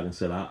of God and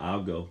said,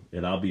 I'll go,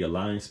 and I'll be a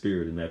lying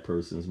spirit in that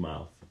person's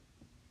mouth.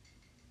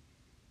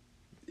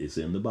 It's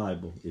in the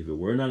Bible. If it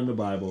were not in the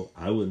Bible,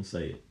 I wouldn't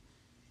say it.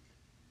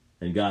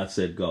 And God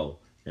said, go.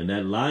 And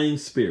that lying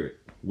spirit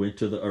went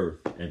to the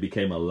earth and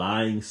became a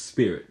lying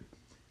spirit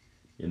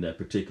in that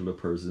particular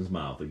person's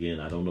mouth.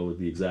 Again, I don't know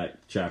the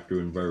exact chapter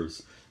and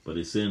verse, but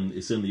it's in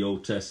the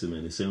Old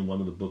Testament. It's in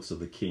one of the books of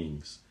the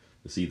Kings.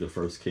 It's either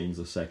 1 Kings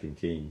or 2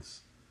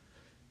 Kings.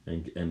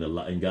 And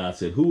God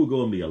said, who will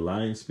go and be a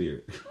lying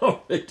spirit?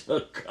 Glory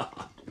to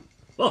God.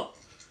 Oh.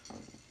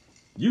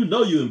 You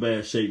know you're in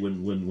bad shape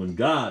when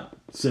God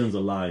sends a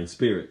lying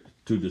spirit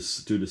to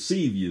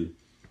deceive you,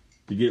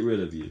 to get rid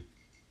of you.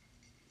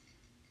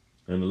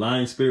 And the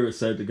lying spirit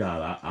said to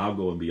God, I'll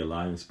go and be a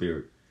lying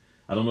spirit.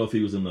 I don't know if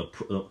he was in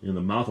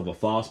the mouth of a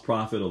false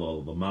prophet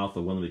or the mouth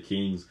of one of the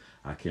kings.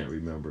 I can't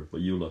remember,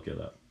 but you look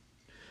it up.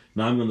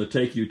 Now I'm going to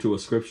take you to a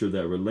scripture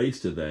that relates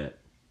to that,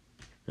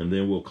 and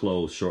then we'll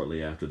close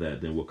shortly after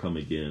that. Then we'll come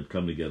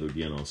together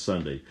again on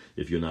Sunday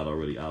if you're not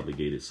already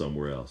obligated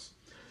somewhere else.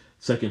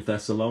 2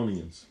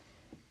 Thessalonians.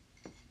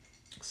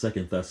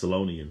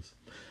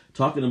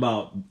 Talking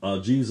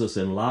about Jesus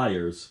and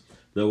liars,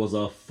 there was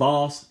a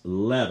false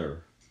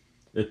letter,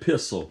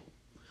 epistle.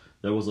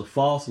 There was a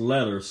false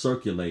letter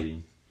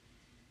circulating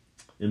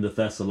in the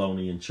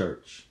Thessalonian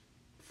church.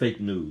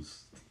 Fake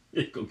news.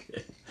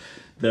 Okay.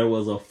 There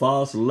was a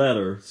false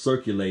letter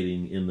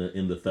circulating in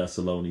the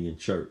Thessalonian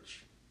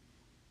church,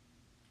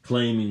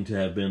 claiming to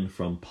have been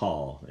from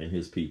Paul and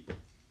his people.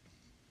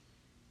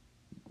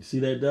 You see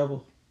that,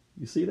 devil?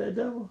 You see that,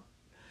 devil?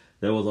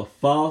 There was a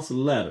false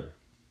letter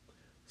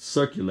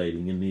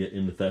circulating in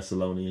the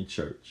Thessalonian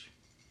church,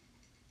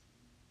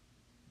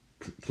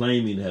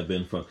 claiming to have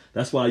been from.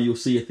 That's why you'll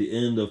see at the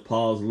end of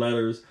Paul's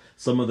letters,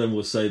 some of them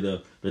will say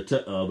the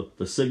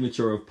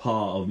signature of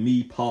Paul, of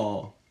me,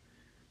 Paul.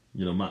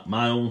 You know,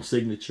 my own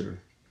signature.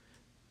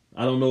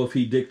 I don't know if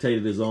he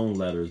dictated his own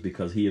letters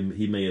because he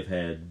may have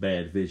had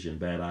bad vision,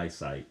 bad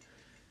eyesight.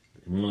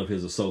 And one of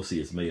his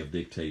associates may have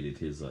dictated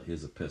his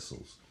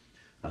epistles.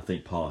 I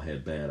think Paul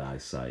had bad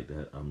eyesight.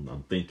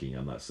 I'm thinking,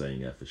 I'm not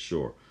saying that for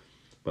sure,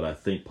 but I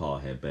think Paul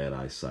had bad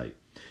eyesight.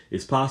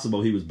 It's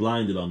possible he was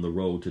blinded on the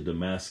road to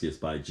Damascus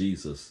by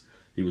Jesus.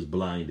 He was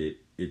blinded,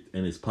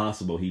 and it's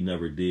possible he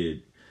never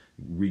did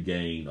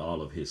regain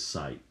all of his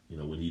sight. You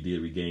know, when he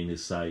did regain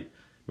his sight,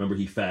 remember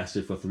he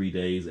fasted for 3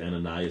 days.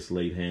 Ananias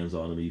laid hands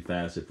on him. He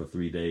fasted for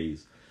 3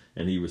 days,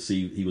 and he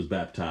was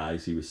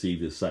baptized. He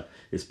received his sight.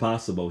 It's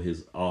possible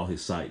all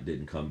his sight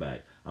didn't come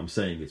back. I'm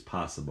saying it's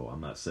possible.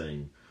 I'm not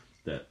saying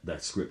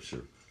that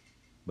scripture.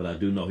 But I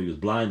do know he was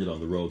blinded on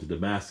the road to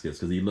Damascus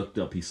because he looked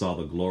up, he saw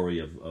the glory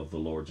of the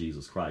Lord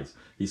Jesus Christ.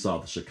 He saw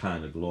the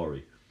Shekinah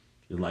glory.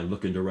 It was like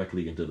looking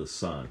directly into the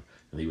sun,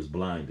 and he was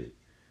blinded.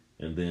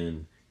 And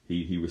then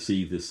he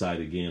received his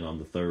sight again on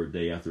the third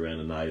day after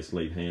Ananias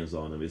laid hands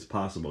on him. It's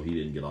possible he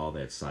didn't get all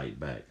that sight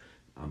back.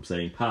 I'm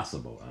saying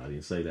possible. I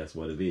didn't say that's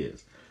what it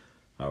is.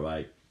 All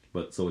right.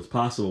 But so it's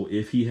possible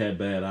if he had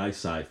bad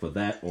eyesight for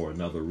that or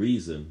another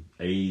reason,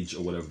 age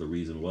or whatever the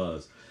reason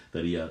was,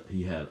 that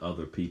he had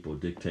other people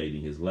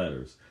dictating his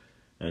letters.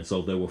 And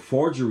so there were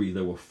forgeries,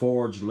 there were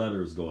forged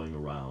letters going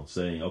around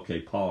saying,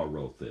 okay, Paul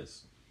wrote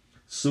this.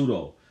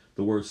 Pseudo,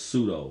 the word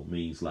pseudo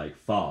means like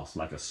false,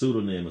 like a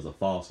pseudonym is a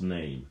false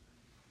name.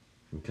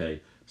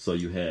 Okay, so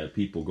you had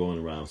people going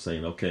around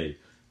saying, okay,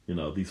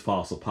 these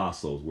false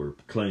apostles were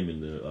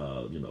claiming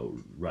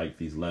to, write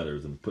these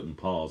letters and putting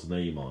Paul's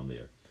name on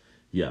there.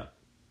 Yeah.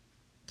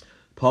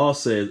 Paul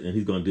says, and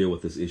he's going to deal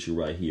with this issue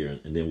right here,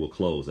 and then we'll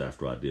close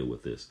after I deal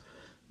with this.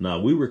 Now,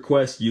 we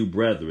request you,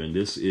 brethren,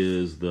 this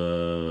is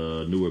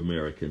the New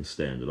American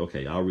Standard.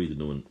 Okay, I'll read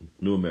the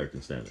New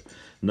American Standard.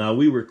 Now,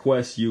 we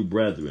request you,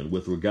 brethren,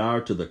 with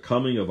regard to the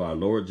coming of our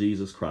Lord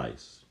Jesus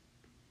Christ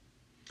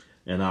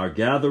and our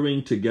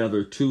gathering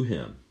together to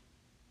him.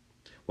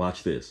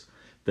 Watch this.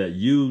 That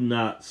you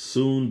not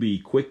be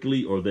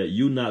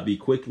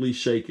quickly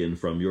shaken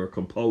from your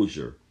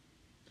composure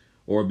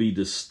or be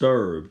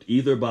disturbed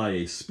either by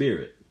a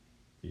spirit.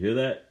 You hear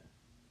that?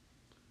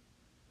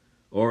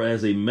 Or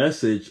as a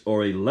message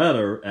or a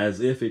letter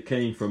as if it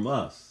came from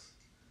us.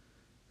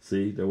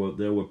 See, there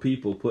were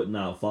people putting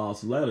out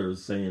false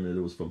letters saying that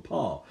it was from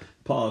Paul.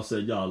 Paul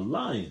said, y'all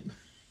lying.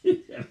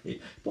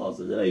 Paul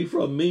said, that ain't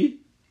from me.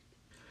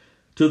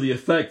 To the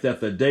effect that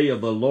the day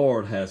of the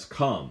Lord has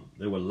come.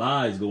 There were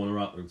lies going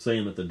around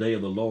saying that the day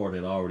of the Lord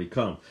had already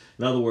come.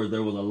 In other words,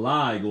 there was a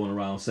lie going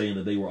around saying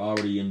that they were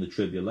already in the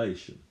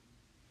tribulation.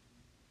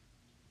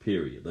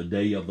 Period. The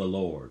day of the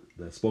Lord.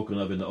 That's spoken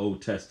of in the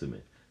Old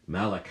Testament.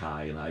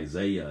 Malachi and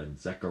Isaiah and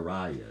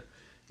Zechariah,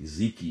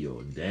 Ezekiel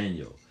and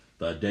Daniel.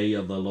 The day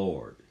of the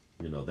Lord.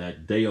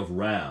 That day of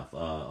wrath.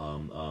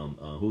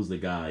 Who's the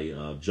guy?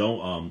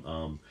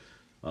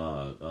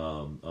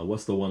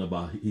 What's the one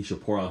about he shall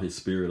pour out his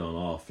spirit on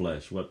all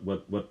flesh?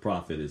 What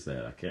prophet is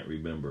that? I can't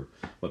remember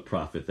what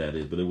prophet that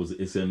is, but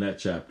it's in that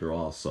chapter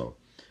also.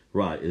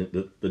 Right.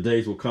 The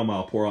days will come,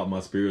 I'll pour out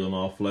my spirit on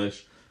all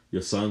flesh.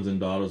 Your sons and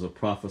daughters will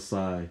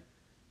prophesy.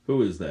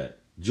 Who is that?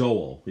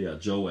 Joel. Yeah,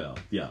 Joel.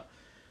 Yeah.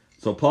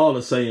 So Paul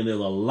is saying there's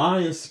a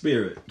lying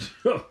spirit.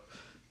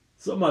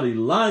 Somebody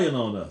lying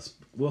on us.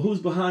 Well,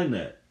 who's behind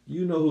that?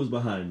 You know who's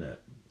behind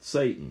that.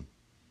 Satan.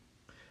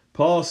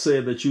 Paul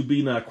said that you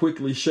be not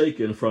quickly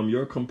shaken from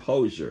your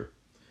composure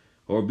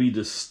or be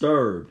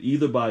disturbed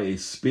either by a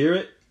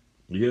spirit.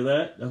 You hear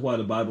that? That's why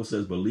the Bible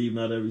says believe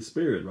not every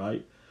spirit,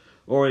 right?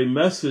 Or a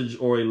message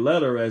or a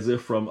letter as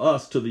if from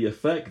us to the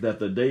effect that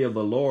the day of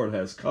the Lord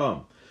has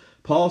come.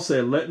 Paul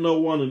said, let no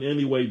one in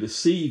any way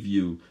deceive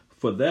you,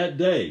 for that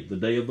day, the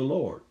day of the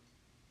Lord,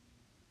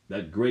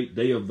 that great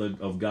day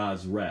of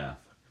God's wrath,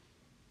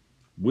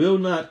 will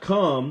not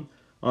come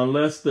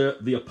unless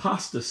the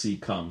apostasy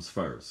comes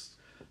first.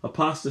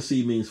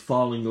 Apostasy means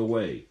falling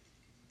away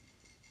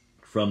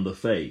from the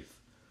faith.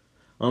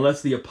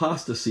 Unless the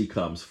apostasy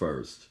comes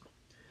first.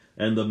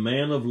 And the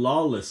man of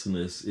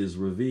lawlessness is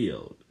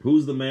revealed.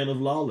 Who's the man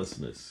of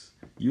lawlessness?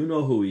 You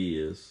know who he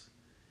is.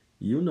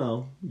 You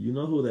know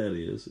who that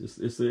is.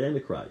 It's the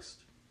Antichrist.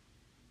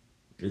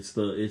 It's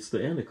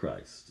the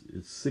Antichrist.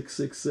 It's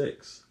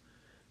 666.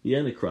 The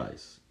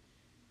Antichrist.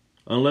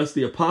 Unless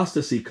the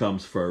apostasy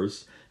comes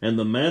first and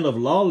the man of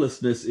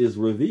lawlessness is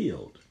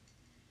revealed.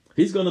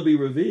 He's going to be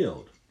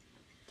revealed.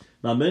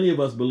 Now, many of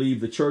us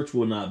believe the church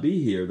will not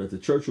be here, that the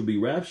church will be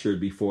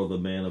raptured before the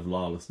man of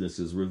lawlessness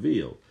is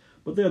revealed.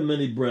 But there are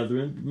many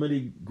brethren,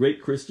 many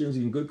great Christians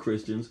and good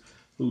Christians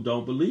who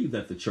don't believe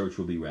that the church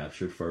will be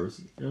raptured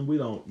first. And we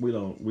don't,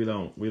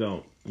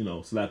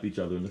 slap each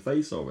other in the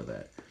face over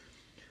that.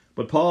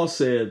 But Paul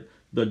said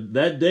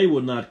that day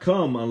will not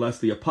come unless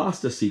the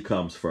apostasy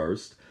comes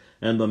first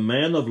and the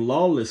man of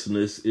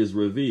lawlessness is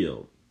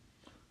revealed,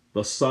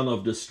 the son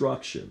of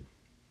destruction.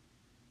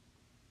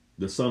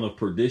 The son of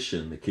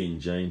perdition, the King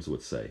James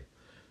would say.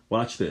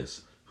 Watch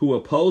this. Who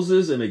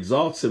opposes and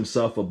exalts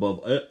himself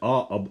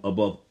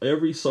above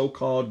every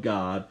so-called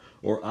God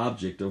or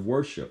object of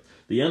worship.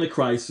 The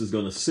Antichrist is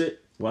going to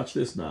sit, watch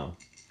this now.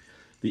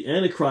 The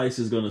Antichrist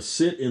is going to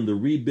sit in the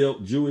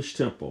rebuilt Jewish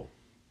temple.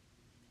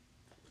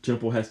 The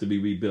temple has to be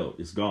rebuilt.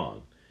 It's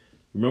gone.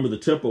 Remember, the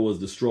temple was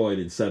destroyed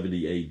in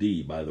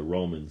 70 AD by the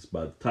Romans,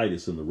 by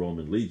Titus and the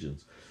Roman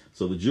legions.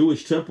 So the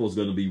Jewish temple is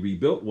going to be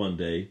rebuilt one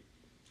day.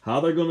 How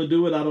they're going to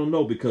do it, I don't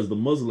know, because the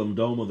Muslim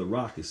Dome of the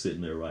Rock is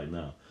sitting there right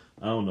now.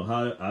 I don't know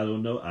how. I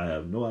don't know. I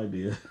have no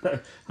idea,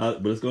 but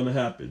it's going to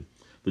happen.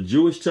 The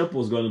Jewish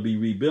temple is going to be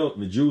rebuilt,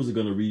 and the Jews are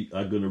going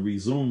to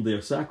resume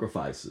their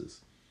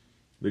sacrifices.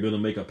 They're going to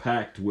make a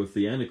pact with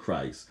the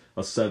Antichrist,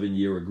 a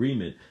 7-year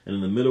agreement, and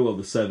in the middle of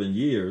the 7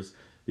 years,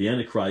 the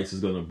Antichrist is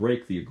going to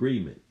break the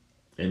agreement,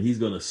 and he's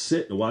going to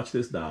sit and watch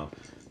this now.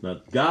 Now,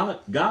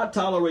 God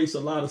tolerates a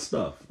lot of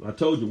stuff. I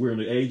told you we're in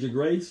the age of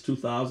grace,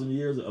 2,000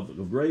 years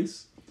of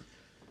grace.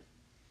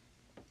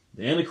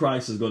 The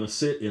Antichrist is going to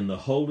sit in the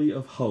Holy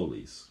of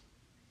Holies.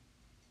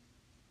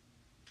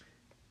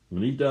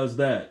 When he does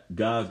that,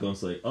 God's going to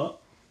say, "Oh,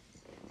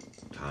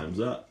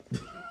 time's up."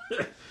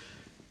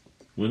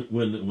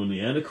 when the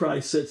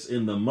Antichrist sits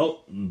in the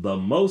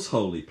most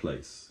holy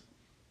place,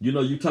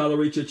 you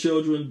tolerate your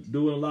children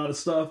doing a lot of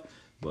stuff,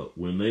 but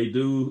when they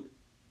do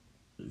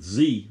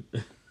Z,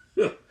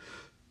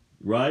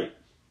 right?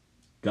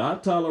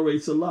 God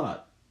tolerates a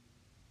lot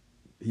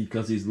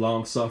because he's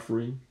long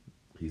suffering.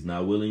 He's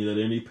not willing that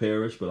any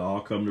perish, but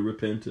all come to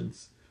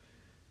repentance.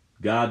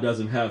 God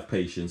doesn't have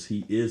patience.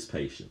 He is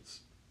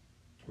patience,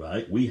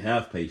 right? We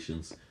have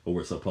patience, or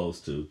we're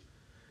supposed to.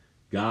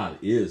 God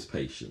is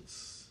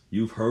patience.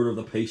 You've heard of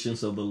the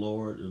patience of the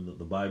Lord, and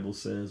the Bible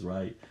says,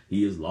 right?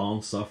 He is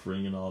long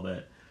suffering and all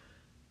that.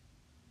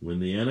 When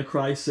the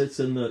Antichrist sits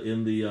in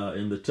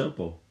the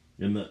temple,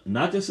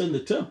 not just in the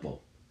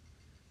temple,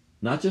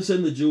 not just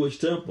in the Jewish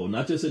temple,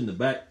 not just in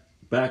the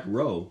back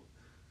row,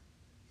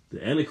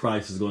 the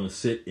Antichrist is going to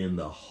sit in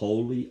the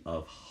Holy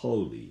of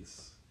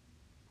Holies.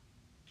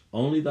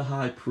 Only the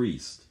high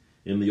priest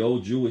in the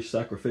old Jewish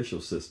sacrificial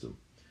system,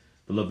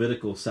 the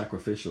Levitical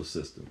sacrificial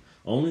system,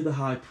 only the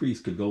high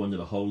priest could go into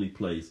the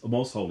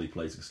most holy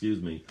place,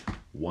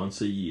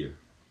 once a year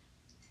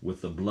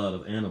with the blood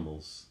of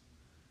animals.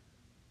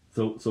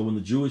 So when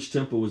the Jewish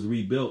temple was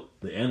rebuilt,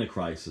 the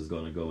Antichrist is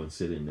going to go and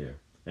sit in there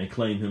and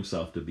claim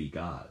himself to be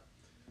God.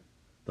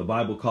 The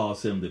Bible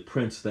calls him the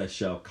prince that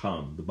shall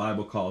come. The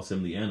Bible calls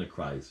him the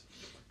Antichrist.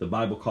 The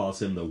Bible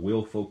calls him the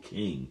willful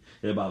king.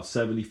 There are about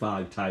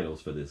 75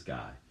 titles for this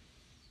guy.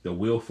 The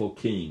willful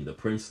king, the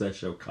prince that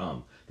shall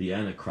come, the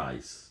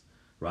Antichrist,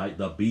 right?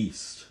 The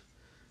beast,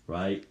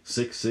 right?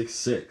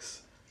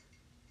 666.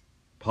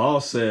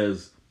 Paul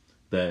says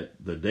that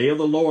the day of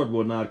the Lord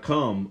will not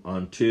come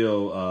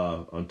until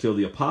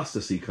the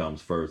apostasy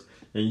comes first.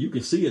 And you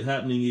can see it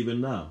happening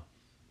even now.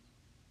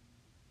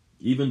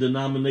 Even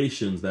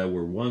denominations that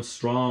were once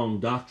strong,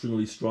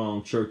 doctrinally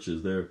strong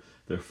churches,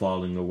 they're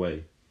falling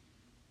away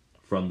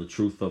from the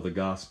truth of the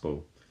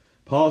gospel.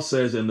 Paul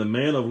says, "And the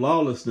man of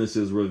lawlessness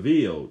is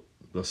revealed,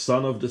 the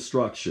son of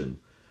destruction."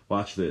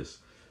 Watch this.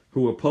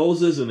 "Who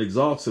opposes and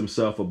exalts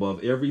himself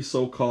above every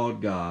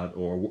so-called God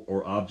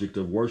or object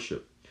of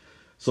worship,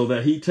 so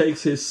that he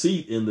takes his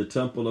seat in the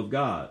temple of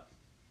God,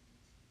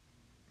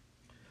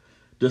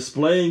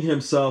 displaying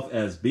himself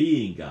as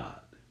being God."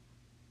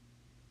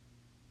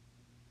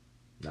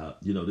 Now,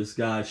 this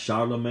guy,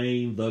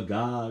 Charlemagne the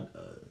God,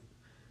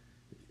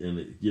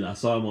 and I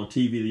saw him on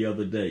TV the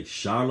other day,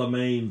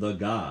 Charlemagne the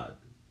God,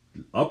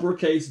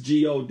 uppercase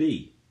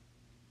G-O-D.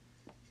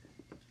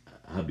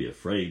 I'd be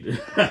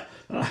afraid.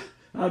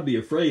 I'd be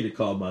afraid to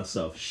call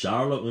myself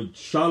Charlemagne.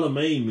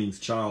 Charlemagne means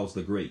Charles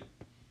the Great.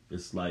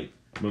 It's like,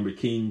 remember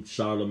King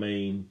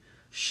Charlemagne?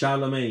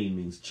 Charlemagne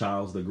means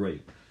Charles the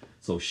Great.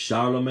 So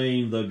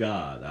Charlemagne the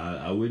God.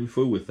 I wouldn't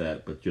fool with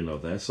that, but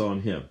that's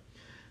on him.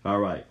 All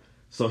right.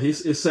 So it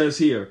says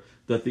here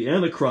that the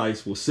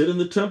Antichrist will sit in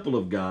the temple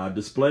of God,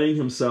 displaying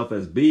himself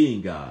as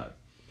being God.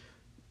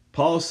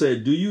 Paul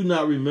said, "Do you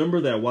not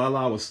remember that while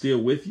I was still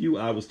with you,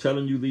 I was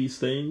telling you these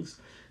things?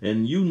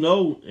 And you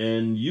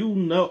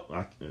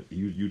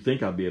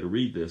think I'll be able to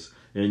read this,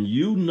 and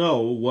you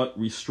know what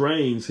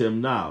restrains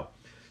him now."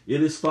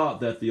 It is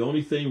thought that the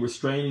only thing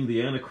restraining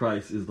the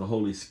Antichrist is the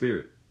Holy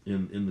Spirit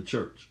in the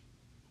church.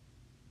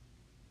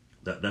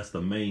 That's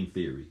the main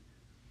theory.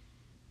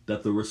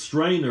 That the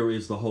restrainer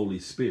is the Holy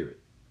Spirit.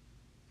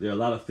 There are a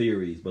lot of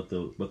theories, but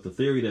the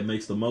theory that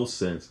makes the most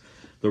sense,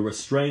 the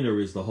restrainer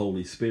is the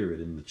Holy Spirit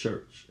in the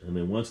church. And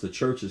then once the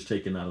church is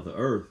taken out of the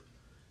earth,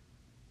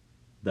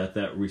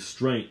 that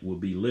restraint will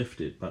be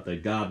lifted, but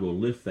that God will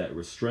lift that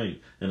restraint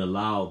and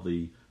allow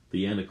the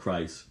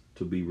Antichrist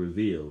to be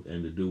revealed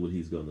and to do what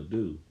he's going to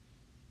do.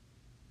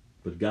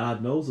 But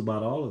God knows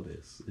about all of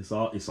this. It's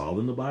all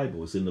in the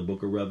Bible. It's in the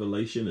book of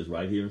Revelation. It's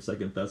right here in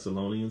 2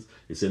 Thessalonians.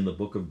 It's in the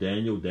book of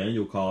Daniel.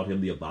 Daniel called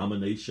him the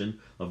abomination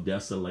of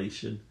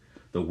desolation,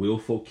 the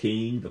willful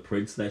king, the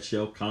prince that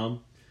shall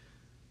come.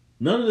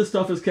 None of this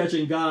stuff is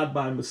catching God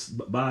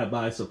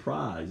by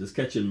surprise. It's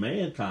catching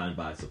mankind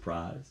by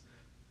surprise.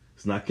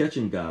 It's not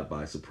catching God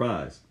by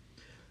surprise.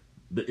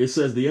 It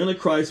says the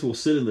Antichrist will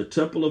sit in the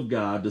temple of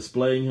God,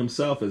 displaying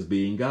himself as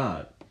being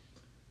God.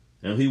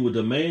 And he will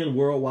demand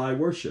worldwide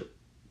worship.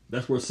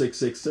 That's where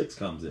 666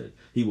 comes in.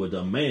 He will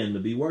demand to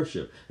be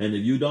worshipped. And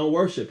if you don't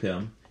worship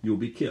him, you'll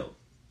be killed.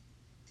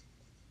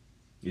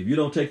 If you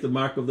don't take the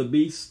mark of the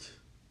beast,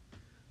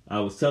 I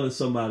was telling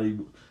somebody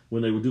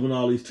when they were doing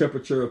all these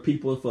temperature of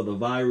people for the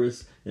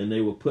virus, and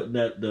they were putting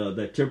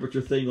that temperature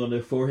thing on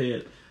their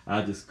forehead,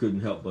 I just couldn't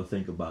help but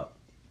think about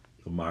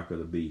the mark of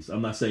the beast.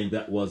 I'm not saying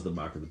that was the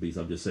mark of the beast.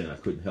 I'm just saying I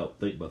couldn't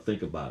help but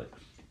think about it.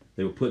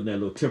 They were putting that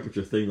little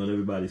temperature thing on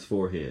everybody's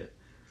forehead.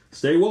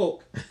 Stay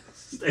woke.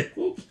 Stay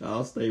woke,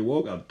 y'all. Stay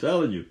woke. I'm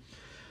telling you.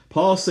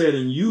 Paul said,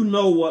 "And you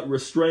know what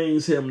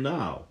restrains him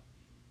now,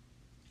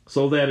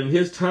 so that in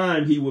his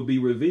time he will be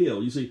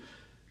revealed." You see,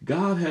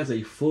 God has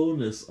a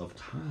fullness of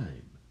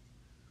time.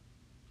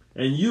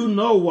 And you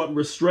know what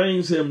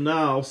restrains him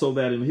now, so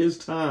that in his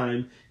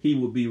time he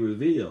will be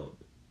revealed.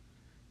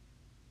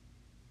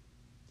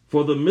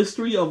 For the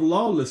mystery of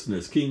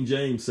lawlessness, King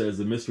James says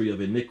the mystery of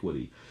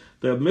iniquity.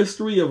 The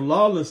mystery of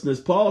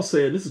lawlessness, Paul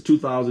said, this is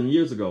 2,000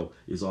 years ago,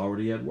 is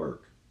already at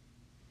work.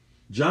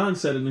 John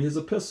said it in his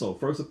epistle,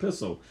 first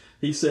epistle.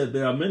 He said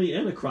there are many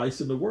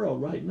antichrists in the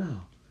world right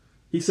now.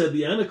 He said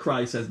the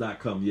Antichrist has not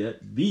come yet.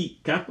 The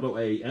capital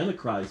A,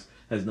 Antichrist,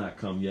 has not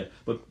come yet.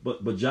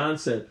 But John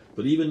said,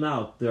 but even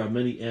now there are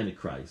many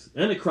Antichrists.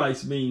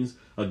 Antichrist means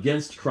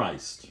against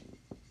Christ.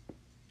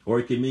 Or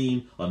it can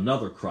mean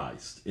another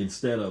Christ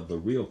instead of the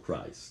real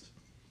Christ.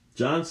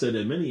 John said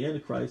there are many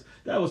Antichrists.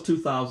 That was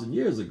 2,000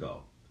 years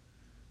ago.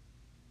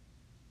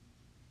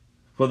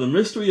 For the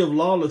mystery of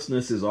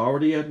lawlessness is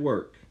already at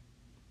work.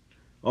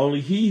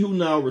 Only he who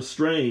now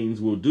restrains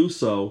will do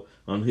so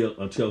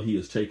until he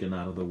is taken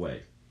out of the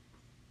way.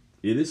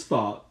 It is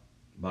thought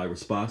by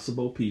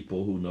responsible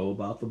people who know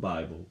about the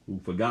Bible, who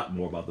forgot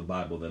more about the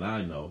Bible than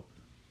I know,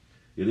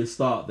 it is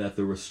thought that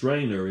the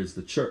restrainer is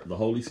the church, the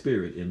Holy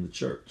Spirit in the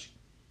church.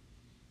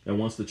 And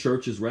once the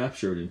church is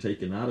raptured and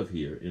taken out of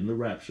here in the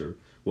rapture,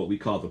 what we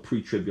call the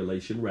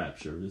pre-tribulation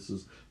rapture, this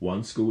is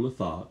one school of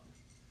thought.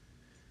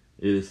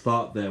 It is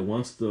thought that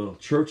once the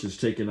church is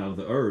taken out of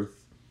the earth,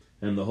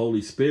 and the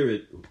Holy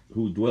Spirit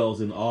who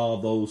dwells in all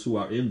those who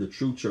are in the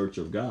true church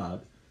of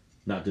God,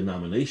 not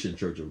denomination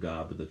church of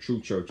God, but the true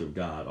church of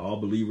God, all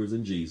believers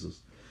in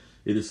Jesus.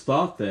 It is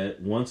thought that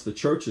once the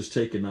church is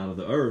taken out of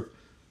the earth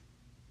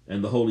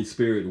and the Holy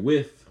Spirit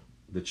with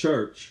the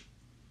church,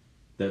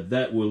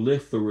 that will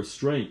lift the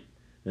restraint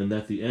and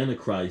that the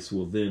Antichrist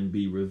will then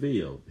be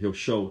revealed. He'll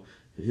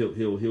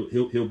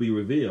be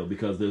revealed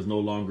because there's no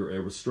longer a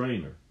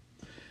restrainer.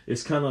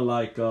 It's kind of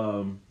like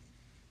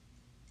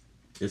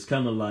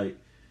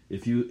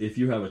if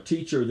you have a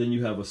teacher, then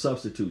you have a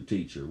substitute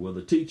teacher. Well,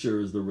 the teacher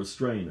is the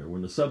restrainer.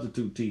 When the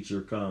substitute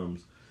teacher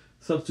comes,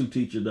 substitute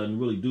teacher doesn't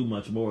really do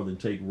much more than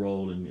take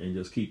roll and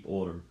just keep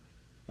order.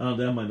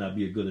 That might not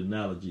be a good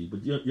analogy,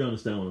 but you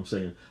understand what I'm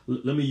saying.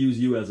 Let me use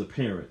you as a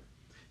parent.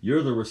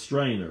 You're the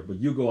restrainer, but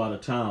you go out of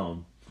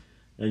town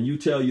and you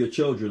tell your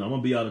children, I'm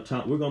going to be out of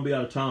town. We're going to be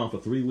out of town for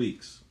 3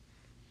 weeks.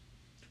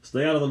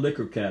 Stay out of the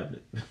liquor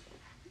cabinet.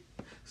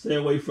 Stay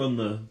away from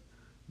the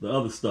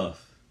other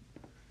stuff.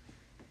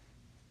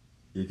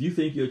 If you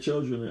think your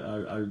children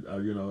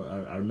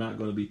are not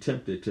going to be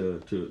tempted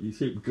to you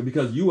see,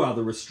 because you are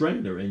the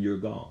restrainer and you're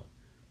gone.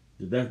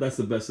 That's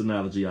the best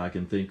analogy I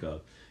can think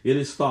of. It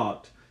is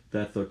thought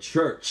that the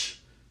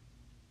church,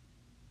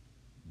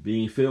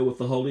 being filled with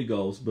the Holy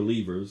Ghost,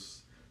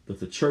 believers,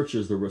 that the church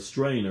is the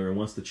restrainer, and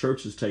once the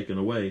church is taken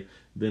away,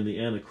 then the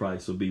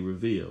Antichrist will be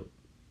revealed.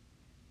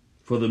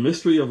 For the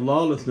mystery of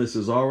lawlessness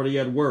is already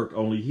at work.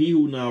 Only he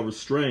who now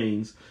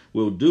restrains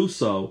will do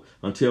so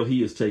until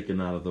he is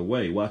taken out of the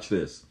way. Watch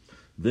this.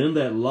 Then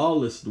that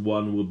lawless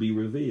one will be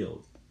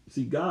revealed.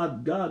 See,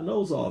 God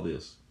knows all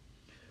this.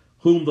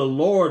 Whom the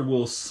Lord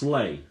will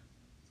slay.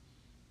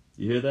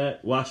 You hear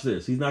that? Watch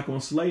this. He's not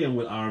going to slay him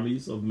with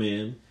armies of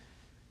men,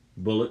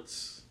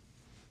 bullets,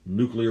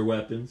 nuclear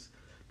weapons.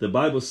 The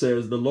Bible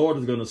says the Lord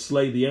is going to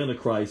slay the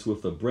Antichrist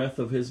with the breath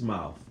of his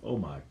mouth. Oh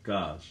my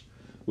gosh.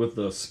 With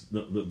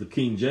the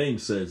King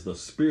James says the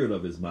spirit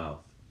of his mouth.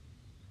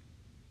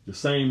 The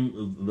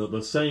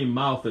same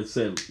mouth that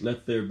said,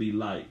 let there be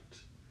light.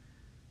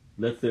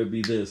 Let there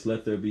be this,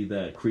 let there be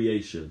that.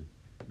 Creation.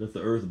 Let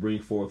the earth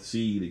bring forth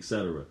seed,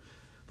 etc.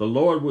 The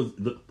Lord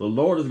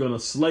is going to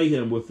slay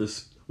him with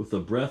the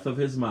breath of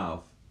his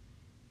mouth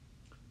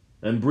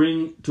and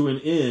bring to an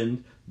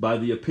end by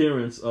the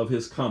appearance of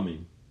his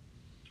coming.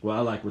 Well,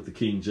 I like what the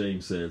King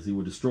James says. He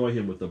will destroy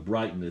him with the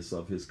brightness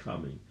of his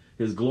coming.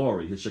 His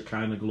glory, his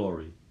Shekinah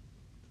glory.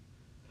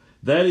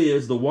 That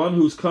is, the one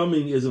whose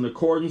coming is in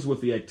accordance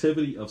with the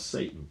activity of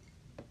Satan.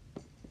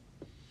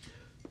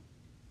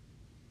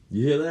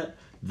 You hear that?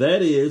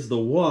 That is, the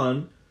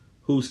one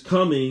whose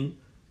coming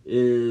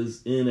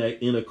is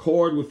in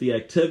accord with the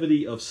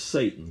activity of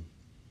Satan,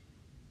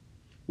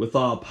 with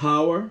all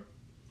power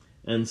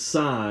and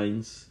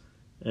signs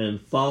and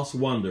false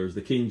wonders.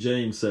 The King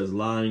James says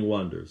lying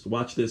wonders.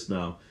 Watch this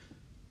now.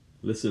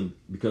 Listen,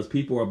 because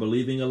people are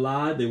believing a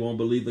lie, they won't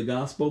believe the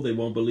gospel, they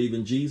won't believe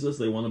in Jesus,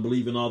 they want to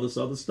believe in all this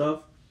other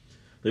stuff.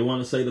 They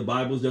want to say the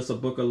Bible's just a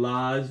book of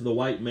lies. The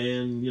white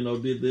man,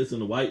 did this,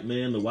 and the white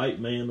man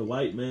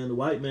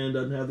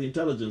doesn't have the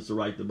intelligence to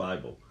write the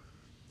Bible.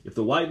 If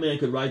the white man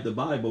could write the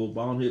Bible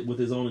with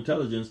his own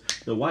intelligence,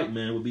 the white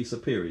man would be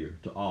superior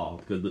to all,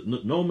 because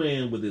no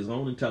man with his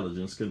own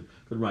intelligence could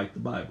write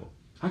the Bible.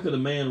 How could a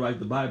man write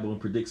the Bible and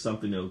predict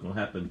something that was going to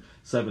happen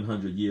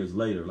 700 years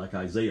later, like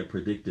Isaiah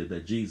predicted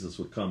that Jesus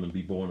would come and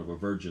be born of a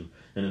virgin,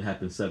 and it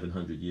happened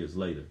 700 years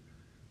later?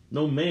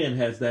 No man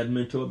has that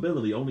mental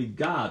ability. Only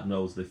God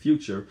knows the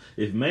future.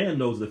 If man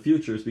knows the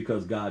future, it's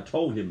because God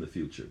told him the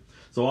future.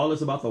 So all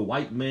this about the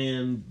white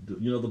man,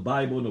 the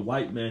Bible and the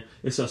white man,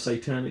 it's a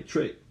satanic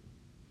trick.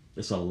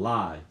 It's a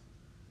lie.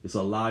 It's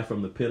a lie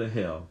from the pit of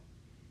hell.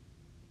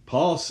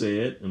 Paul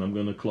said, and I'm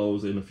going to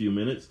close in a few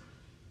minutes,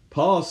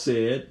 Paul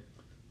said,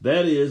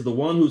 that is, the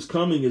one whose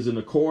coming is in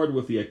accord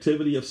with the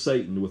activity of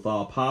Satan, with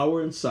all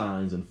power and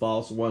signs and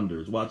false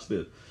wonders. Watch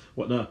this.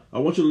 Now, I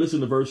want you to listen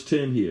to verse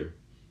 10 here,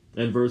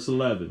 and verse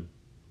 11,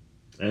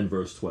 and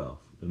verse 12,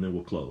 and then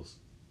we'll close.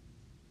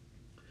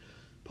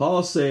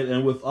 Paul said,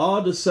 and with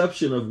all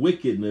deception of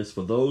wickedness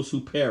for those who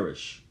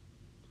perish.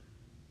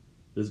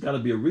 There's got to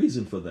be a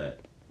reason for that.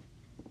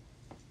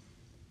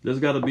 There's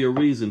got to be a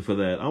reason for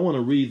that. I want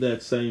to read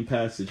that same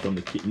passage from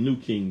the New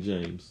King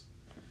James.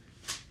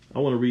 I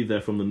want to read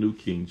that from the New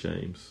King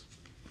James.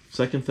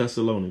 2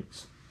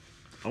 Thessalonians.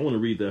 I want to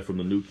read that from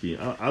the New King.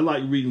 I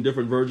like reading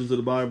different versions of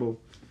the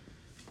Bible,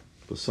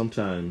 but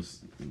sometimes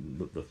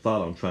the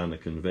thought I'm trying to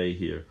convey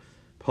here.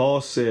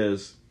 Paul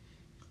says,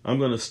 I'm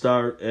going to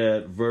start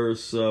at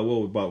verse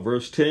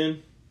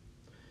 10?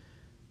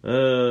 I'm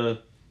going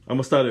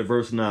to start at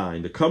verse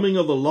 9. The coming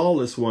of the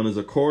lawless one is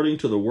according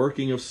to the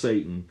working of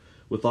Satan,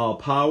 with all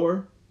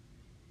power,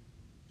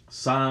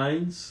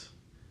 signs,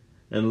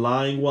 and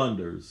lying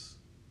wonders.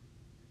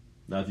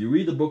 Now, if you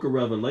read the book of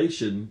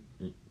Revelation,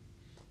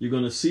 you're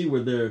going to see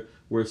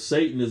where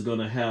Satan is going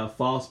to have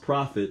false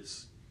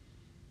prophets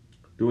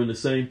doing the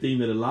same thing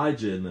that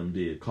Elijah and them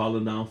did,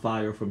 calling down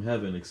fire from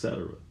heaven,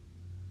 etc.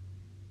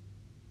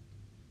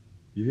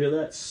 You hear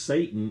that?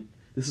 Satan,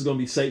 this is going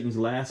to be Satan's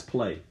last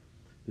play.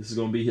 This is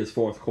going to be his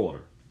fourth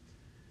quarter.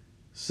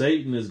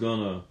 Satan is going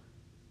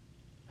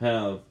to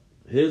have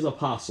his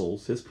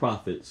apostles, his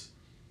prophets,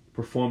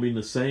 performing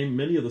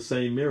many of the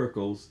same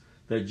miracles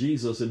that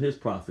Jesus and his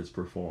prophets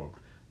performed.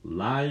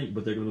 Lying,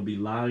 but they're going to be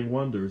lying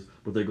wonders,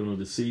 but they're going to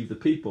deceive the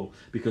people,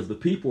 because the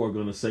people are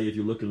going to say, if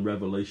you look in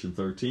Revelation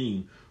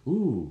 13,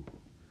 ooh,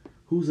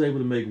 who's able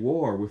to make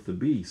war with the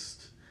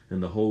beast?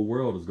 And the whole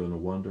world is going to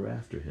wonder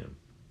after him.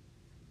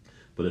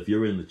 But if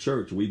you're in the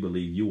church, we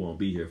believe you won't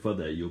be here for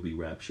that. You'll be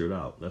raptured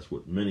out. That's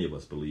what many of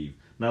us believe.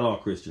 Not all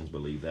Christians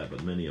believe that,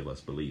 but many of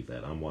us believe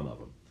that. I'm one of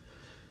them.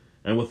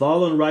 And with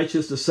all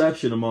unrighteous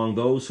deception among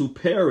those who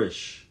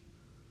perish.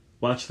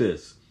 Watch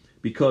this.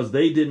 Because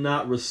they did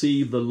not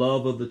receive the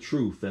love of the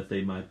truth that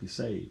they might be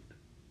saved.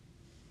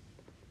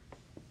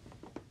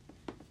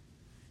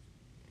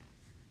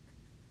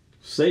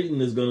 Satan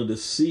is going to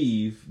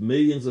deceive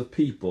millions of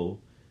people.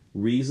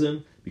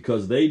 Reason?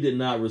 Because they did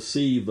not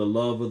receive the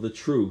love of the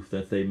truth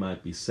that they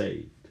might be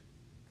saved.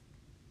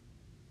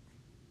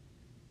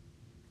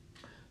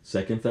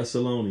 2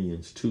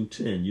 Thessalonians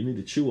 2:10. You need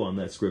to chew on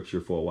that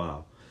scripture for a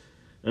while.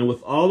 And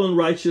with all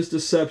unrighteous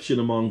deception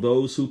among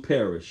those who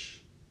perish.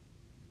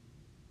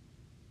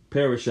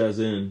 Perish as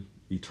in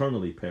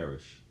eternally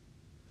perish.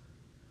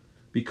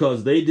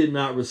 Because they did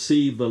not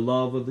receive the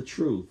love of the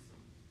truth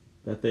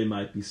that they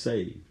might be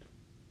saved.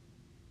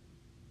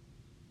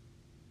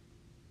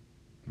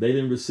 They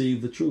didn't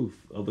receive the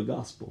truth of the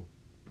gospel.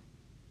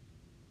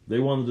 They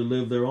wanted to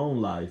live their own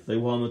life. They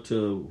wanted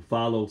to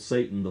follow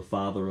Satan, the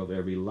father of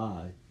every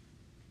lie.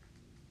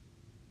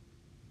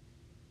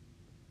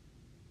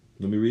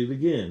 Let me read it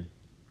again.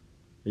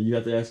 And you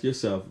have to ask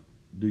yourself,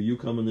 do you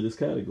come into this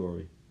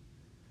category?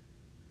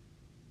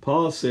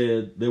 Paul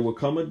said there will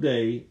come a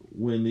day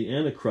when the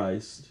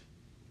Antichrist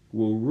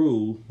will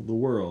rule the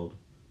world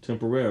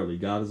temporarily.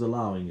 God is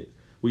allowing it.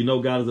 We know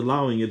God is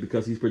allowing it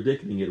because he's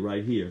predicting it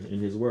right here in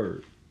his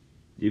word,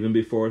 even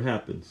before it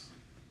happens.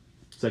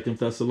 2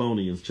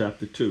 Thessalonians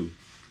chapter 2.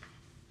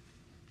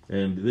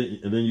 And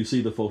then you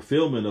see the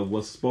fulfillment of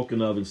what's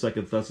spoken of in 2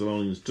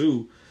 Thessalonians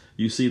 2.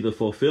 You see the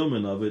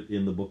fulfillment of it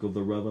in the book of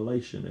the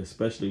Revelation,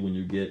 especially when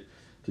you get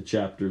to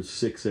chapters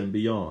 6 and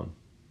beyond.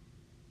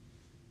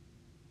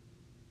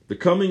 The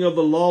coming of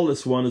the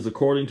lawless one is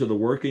according to the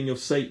working of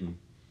Satan,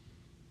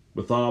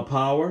 with all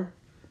power,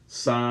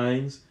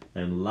 signs,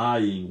 and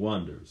lying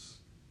wonders,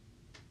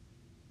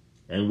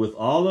 and with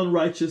all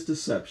unrighteous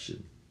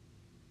deception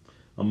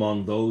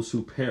among those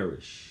who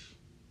perish.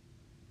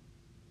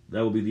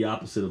 That will be the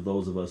opposite of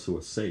those of us who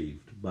are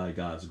saved by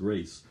God's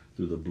grace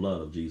through the blood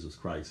of Jesus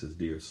Christ, his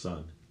dear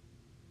Son.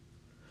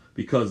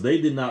 Because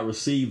they did not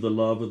receive the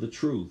love of the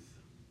truth.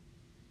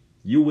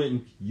 You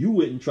went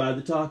and tried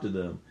to talk to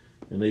them,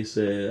 and they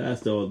said,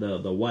 that's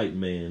the white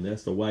man.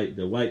 That's the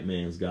white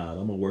man's God.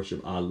 I'm going to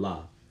worship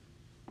Allah.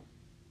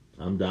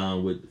 I'm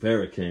down with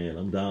Farrakhan.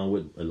 I'm down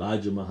with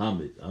Elijah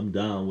Muhammad. I'm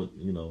down with,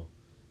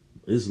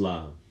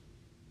 Islam.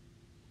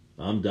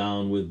 I'm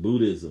down with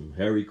Buddhism,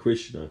 Hare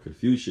Krishna,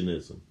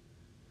 Confucianism.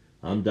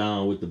 I'm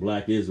down with the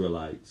Black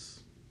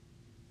Israelites.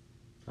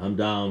 I'm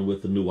down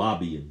with the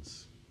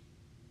Nubians.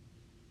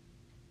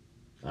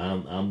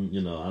 I'm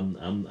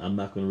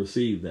not going to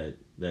receive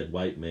that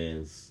white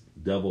man's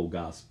devil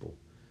gospel,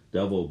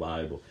 devil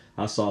Bible.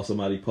 I saw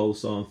somebody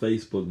post on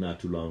Facebook not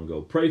too long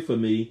ago. Pray for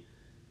me.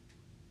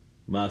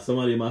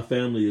 Somebody in my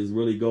family is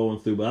really going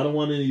through, but I don't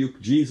want any of you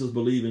Jesus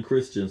believing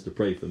Christians to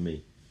pray for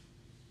me.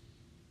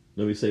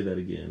 Let me say that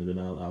again, and then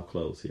I'll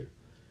close here.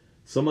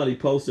 Somebody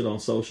posted on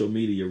social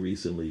media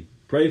recently,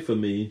 pray for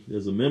me.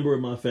 There's a member of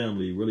my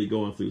family really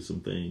going through some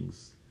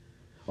things.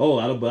 Oh,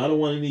 I don't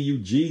want any of you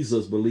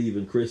Jesus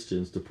believing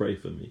Christians to pray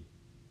for me.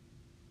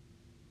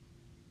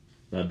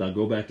 Now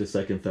go back to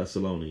 2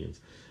 Thessalonians.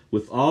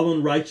 With all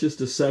unrighteous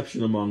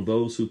deception among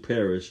those who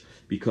perish,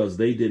 because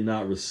they did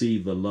not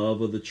receive the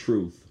love of the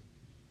truth,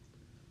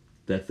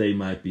 that they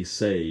might be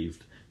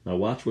saved. Now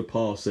watch what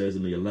Paul says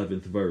in the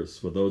 11th verse,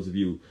 for those of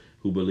you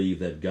who believe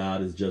that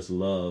God is just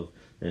love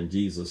and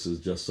Jesus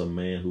is just some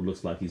man who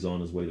looks like he's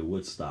on his way to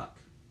Woodstock.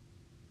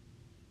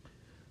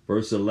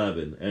 Verse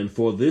 11, and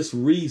for this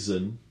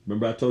reason,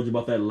 remember I told you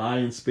about that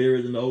lion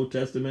spirit in the Old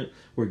Testament,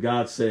 where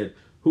God said,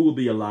 who will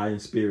be a lion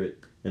spirit?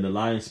 And the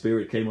lion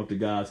spirit came up to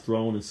God's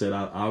throne and said,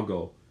 I'll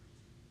go.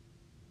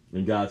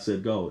 And God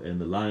said, go. And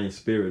the lion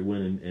spirit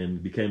went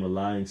and became a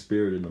lion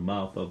spirit in the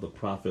mouth of the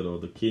prophet or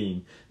the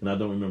king. And I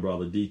don't remember all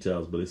the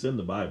details, but it's in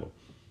the Bible.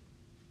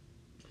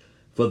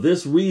 For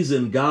this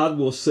reason, God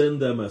will send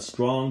them a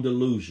strong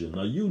delusion.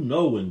 Now, you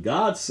know when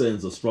God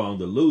sends a strong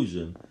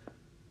delusion,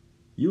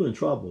 you're in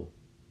trouble.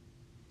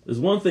 It's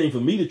one thing for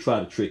me to try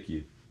to trick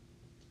you.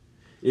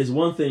 It's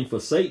one thing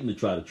for Satan to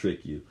try to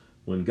trick you.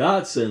 When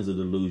God sends a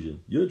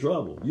delusion, you're in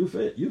trouble.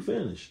 You're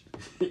finished.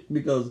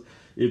 Because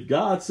if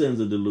God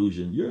sends a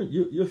delusion,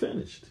 you're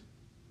finished.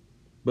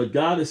 But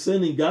God is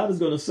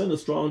going to send a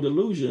strong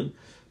delusion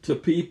to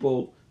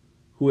people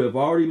who have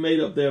already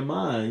made up their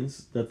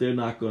minds that they're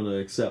not going to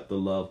accept the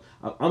love.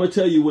 I'm going to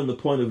tell you when the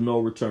point of no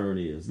return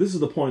is. This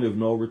is the point of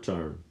no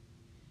return,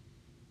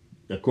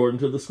 according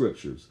to the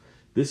scriptures.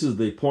 This is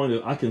the point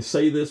of, I can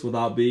say this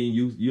without being,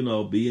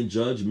 being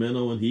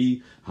judgmental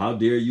and how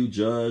dare you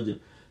judge.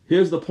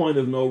 Here's the point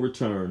of no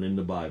return in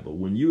the Bible.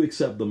 When you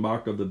accept the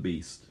mark of the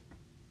beast,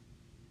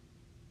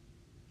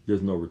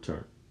 there's no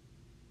return.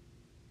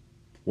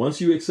 Once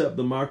you accept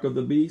the mark of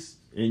the beast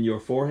in your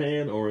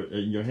forehead or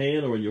in your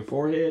hand or in your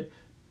forehead,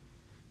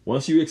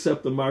 once you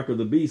accept the mark of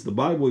the beast, the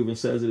Bible even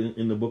says it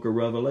in the book of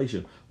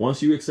Revelation.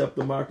 Once you accept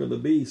the mark of the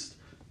beast,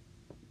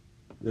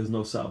 there's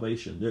no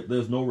salvation.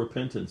 There's no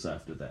repentance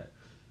after that.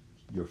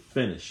 You're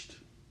finished.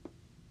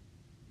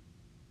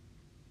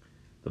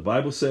 The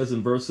Bible says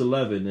in verse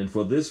 11, and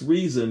for this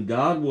reason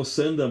God will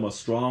send them a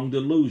strong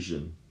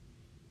delusion,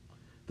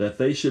 that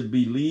they should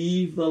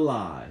believe the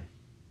lie,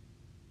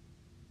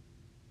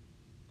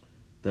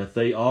 that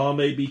they all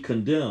may be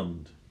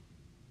condemned,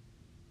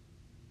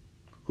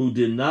 who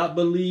did not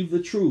believe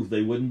the truth.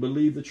 They wouldn't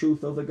believe the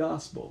truth of the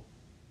gospel.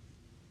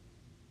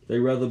 They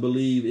rather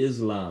believe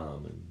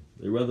Islam, and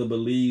they rather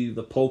believe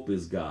the Pope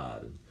is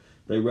God. And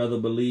they rather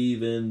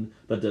believe in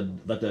that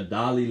the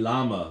Dalai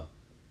Lama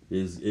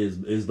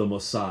is the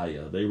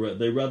Messiah. They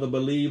rather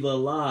believe a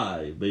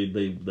lie.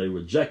 They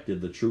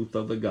rejected the truth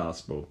of the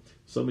gospel.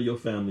 Some of your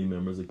family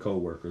members and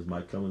co-workers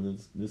might come in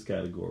this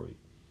category.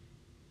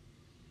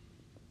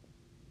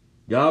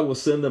 God will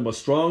send them a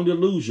strong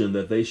delusion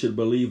that they should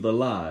believe the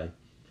lie,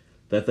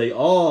 that they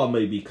all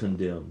may be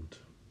condemned,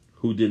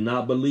 who did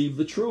not believe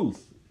the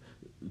truth.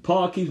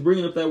 Paul keeps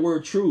bringing up that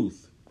word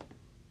truth.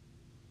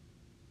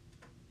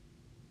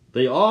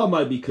 They all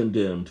might be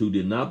condemned who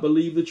did not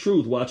believe the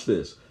truth. Watch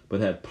this.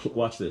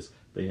 Watch this.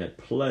 They had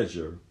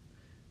pleasure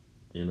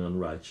in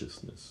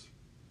unrighteousness.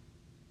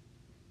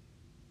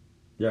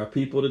 There are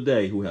people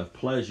today who have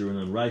pleasure in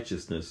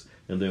unrighteousness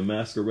and they're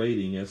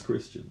masquerading as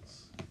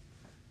Christians.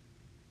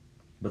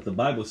 But the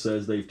Bible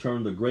says they've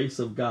turned the grace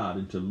of God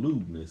into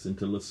lewdness,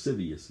 into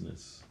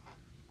lasciviousness.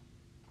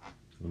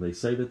 And they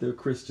say that they're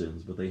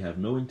Christians, but they have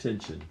no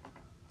intention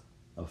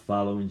of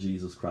following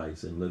Jesus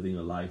Christ and living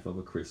a life of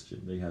a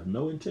Christian. They have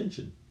no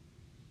intention.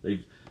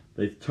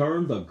 They've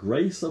turned the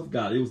grace of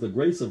God. It was the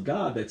grace of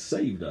God that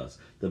saved us.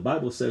 The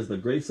Bible says the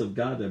grace of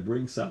God that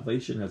brings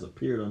salvation has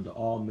appeared unto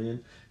all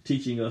men,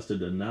 teaching us to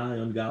deny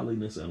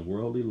ungodliness and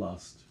worldly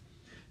lust.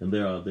 And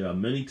there are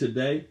many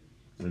today,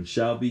 and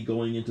shall be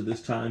going into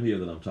this time here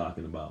that I'm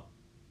talking about.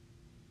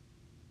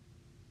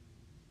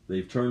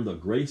 They've turned the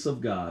grace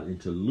of God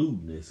into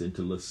lewdness,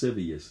 into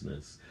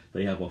lasciviousness.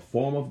 They have a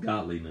form of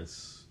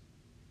godliness.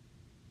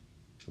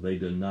 They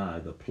deny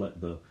the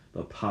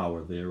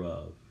power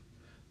thereof.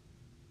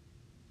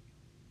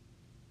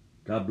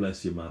 God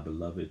bless you, my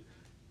beloved.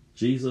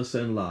 Jesus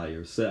and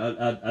liars.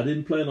 I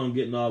didn't plan on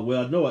getting all,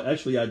 well, no,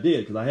 actually I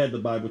did, because I had the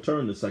Bible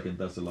turned to 2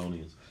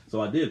 Thessalonians.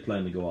 So I did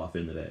plan to go off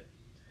into that.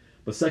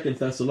 But 2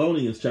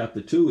 Thessalonians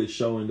chapter 2 is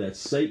showing that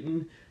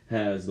Satan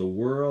has the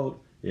world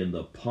in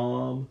the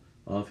palm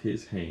of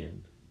his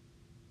hand.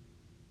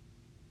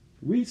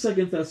 Read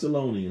 2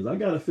 Thessalonians. I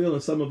got a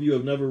feeling some of you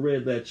have never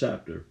read that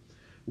chapter.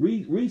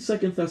 Read 2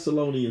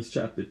 Thessalonians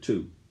chapter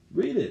 2.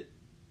 Read it.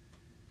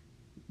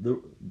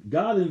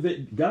 God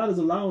has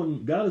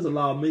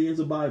allowed millions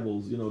of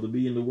Bibles, to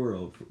be in the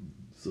world.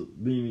 So,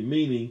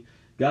 meaning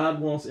God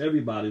wants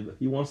everybody.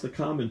 He wants the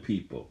common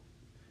people.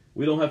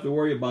 We don't have to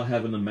worry about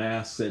having the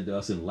mass said to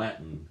us in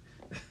Latin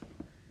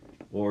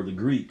or the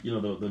Greek.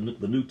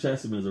 The New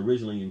Testament is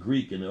originally in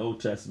Greek, and the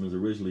Old Testament is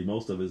originally,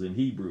 most of it is in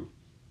Hebrew.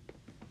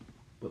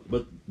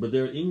 But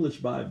there are English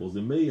Bibles,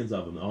 and millions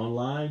of them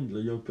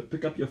online.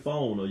 Pick up your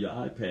phone or your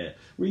iPad.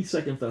 Read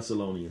 2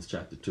 Thessalonians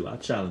chapter 2. I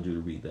challenge you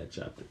to read that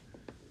chapter.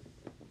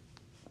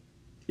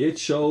 It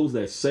shows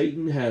that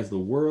Satan has the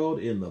world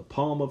in the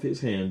palm of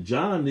his hand.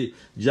 John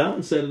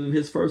said it in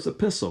his first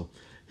epistle.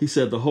 He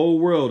said the whole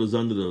world is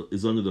under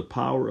the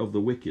power of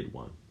the wicked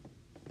one.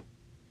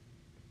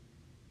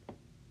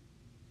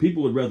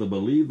 People would rather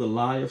believe the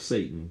lie of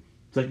Satan.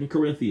 2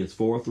 Corinthians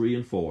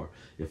 4:3-4.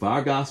 If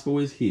our gospel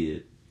is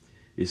hid,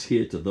 it's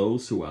hid to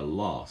those who are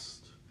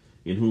lost,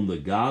 in whom the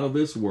God of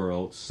this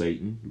world,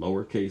 Satan,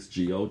 lowercase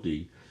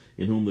G-O-D,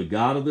 in whom the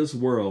God of this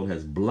world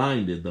has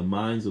blinded the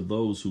minds of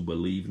those who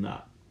believe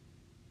not,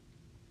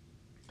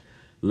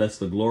 lest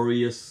the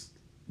glorious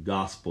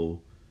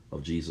gospel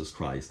of Jesus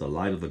Christ, the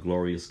light of the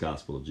glorious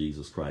gospel of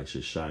Jesus Christ,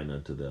 should shine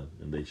unto them,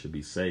 and they should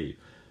be saved.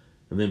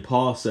 And then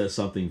Paul says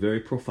something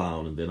very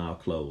profound, and then I'll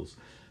close.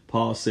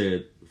 Paul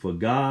said, for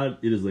God,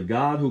 it is the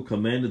God who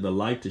commanded the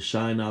light to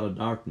shine out of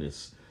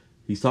darkness.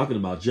 He's talking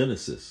about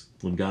Genesis,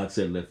 when God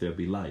said, let there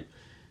be light.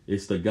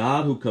 It's the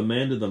God who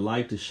commanded the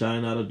light to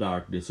shine out of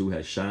darkness, who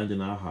has shined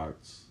in our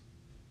hearts.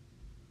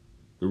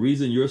 The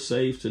reason you're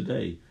saved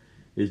today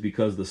is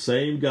because the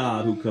same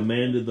God who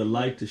commanded the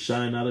light to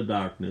shine out of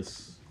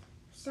darkness,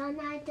 shine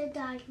out the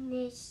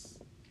darkness,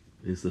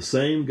 it's the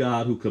same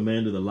God who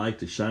commanded the light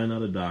to shine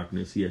out of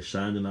darkness. He has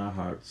shined in our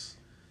hearts.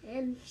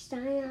 And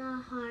shine in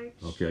our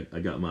hearts. Okay, I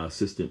got my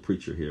assistant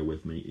preacher here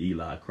with me,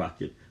 Eli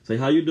Crockett. Say,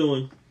 how you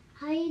doing?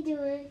 How you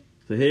doing?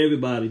 Say, hey,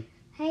 everybody.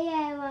 Hey,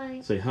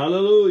 everybody. Say,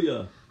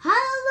 hallelujah.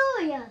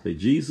 Hallelujah. Say,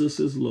 Jesus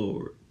is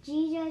Lord.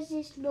 Jesus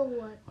is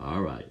Lord.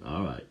 All right,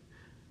 all right.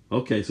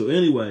 Okay, so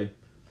anyway,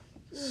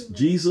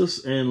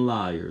 Jesus and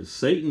liars.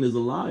 Satan is a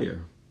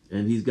liar,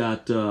 and he's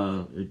got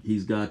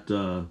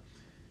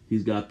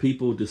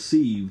people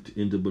deceived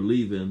into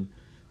believing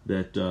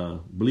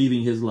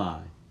his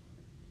lie.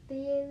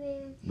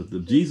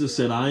 But Jesus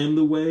said, I am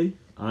the way,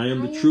 I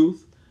am the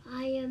truth,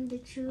 I am the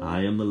truth,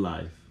 I am the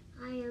life.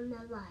 I am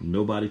the life.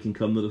 Nobody can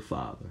come to the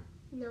Father.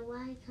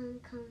 Nobody can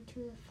come to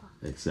the Father.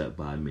 Except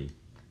by me.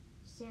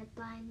 Except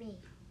by me.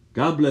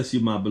 God bless you,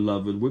 my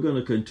beloved. We're going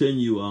to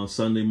continue on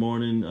Sunday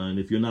morning, and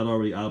if you're not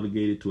already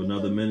obligated to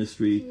another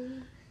ministry,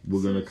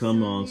 we're going to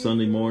come on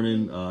Sunday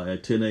morning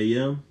at 10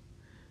 a.m.,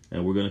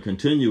 and we're going to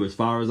continue, as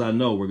far as I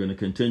know, we're going to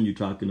continue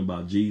talking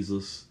about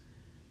Jesus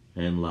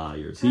and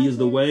liars. He is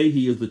the way,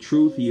 he is the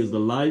truth, he is the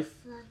life.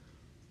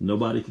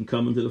 Nobody can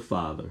come into the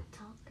Father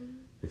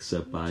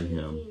except by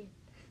him.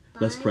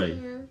 Let's pray.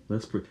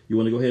 Let's pray. You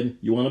want to go ahead?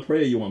 You want to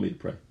pray, or you want me to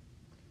pray?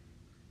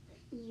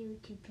 You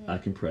can pray. I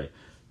can pray.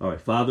 All right.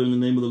 Father, in the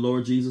name of the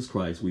Lord Jesus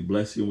Christ, we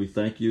bless you and we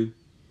thank you.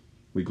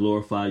 We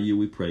glorify you.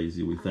 We praise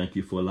you. We thank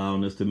you for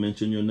allowing us to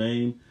mention your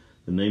name,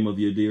 the name of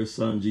your dear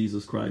Son,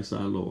 Jesus Christ,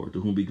 our Lord,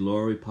 to whom be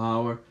glory,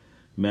 power,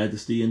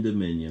 majesty, and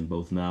dominion,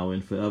 both now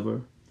and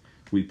forever.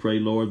 We pray,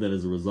 Lord, that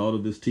as a result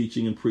of this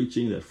teaching and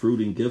preaching, that fruit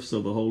and gifts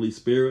of the Holy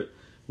Spirit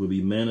will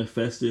be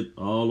manifested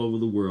all over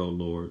the world,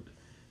 Lord.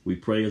 We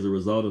pray as a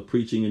result of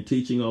preaching and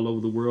teaching all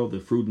over the world,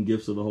 that fruit and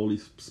gifts of the Holy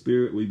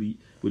Spirit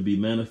would be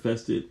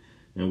manifested.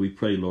 And we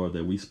pray, Lord,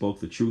 that we spoke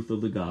the truth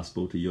of the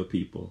gospel to your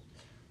people.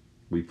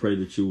 We pray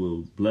that you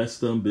will bless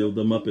them, build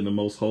them up in the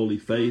most holy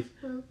faith.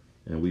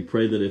 And we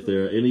pray that if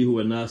there are any who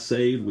are not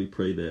saved, we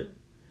pray that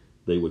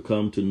they would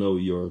come to know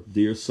your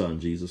dear Son,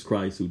 Jesus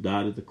Christ, who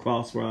died at the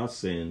cross for our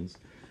sins.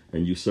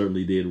 And you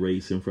certainly did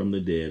raise him from the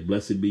dead.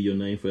 Blessed be your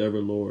name forever,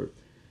 Lord.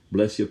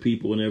 Bless your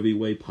people in every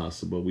way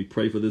possible. We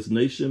pray for this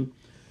nation.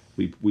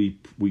 We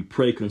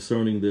pray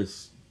concerning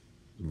this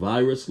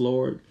virus,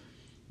 Lord.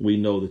 We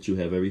know that you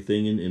have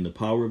everything in the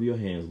power of your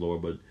hands,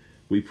 Lord. But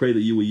we pray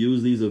that you will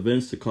use these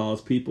events to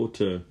cause people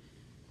to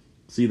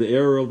see the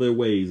error of their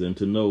ways and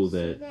to know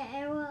that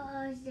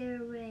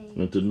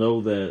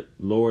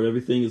Lord,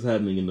 everything is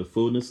happening in the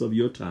fullness of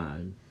your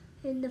time.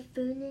 In the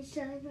fullness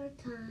of your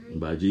time. And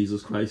by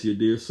Jesus Christ, your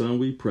dear Son,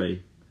 we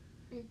pray.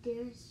 And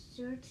dear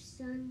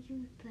Son,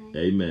 you pray.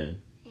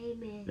 Amen.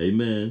 Amen.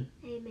 Amen.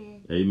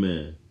 Amen.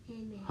 Amen.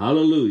 Amen.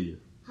 Hallelujah.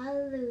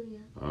 Hallelujah.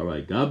 All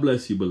right. God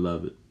bless you,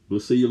 beloved. We'll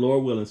see you,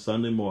 Lord willing,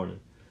 Sunday morning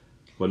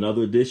for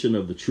another edition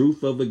of The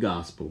Truth of the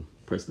Gospel.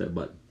 Press that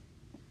button.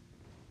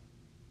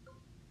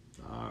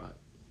 All right.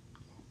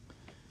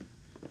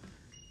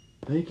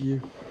 Thank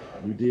you.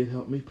 You did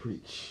help me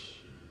preach.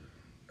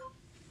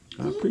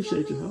 I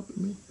appreciate you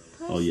helping me.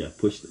 Oh, yeah.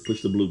 Push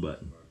the blue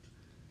button.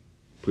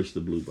 Push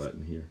the blue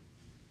button here.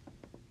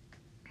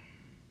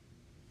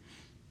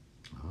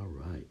 All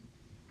right.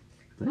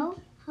 Thank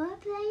you. Can I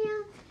play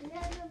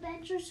Little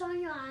Adventures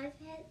on your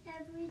iPad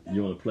every day?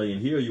 You want to play in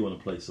here or you want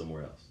to play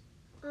somewhere else?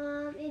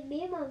 In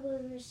me and my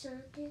room or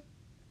something.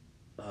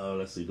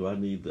 Let's see. Do I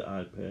need the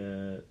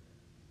iPad?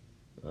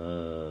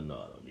 No,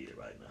 I don't need it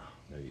right now.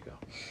 There you go.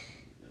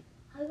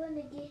 I'm going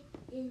to get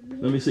in me.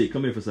 Let me see.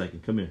 Come here for a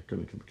second. Come here. Let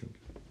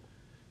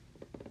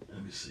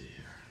me see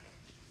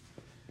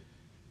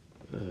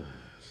here.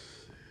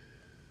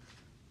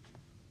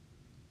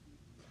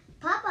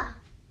 Papa,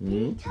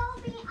 you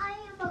told me I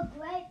am a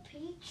great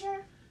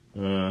teacher.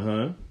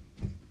 Uh-huh.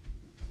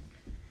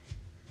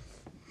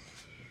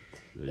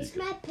 Is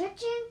my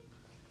picture,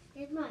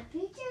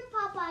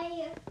 Papa,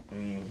 here?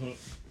 Mm-hmm.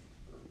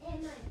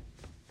 And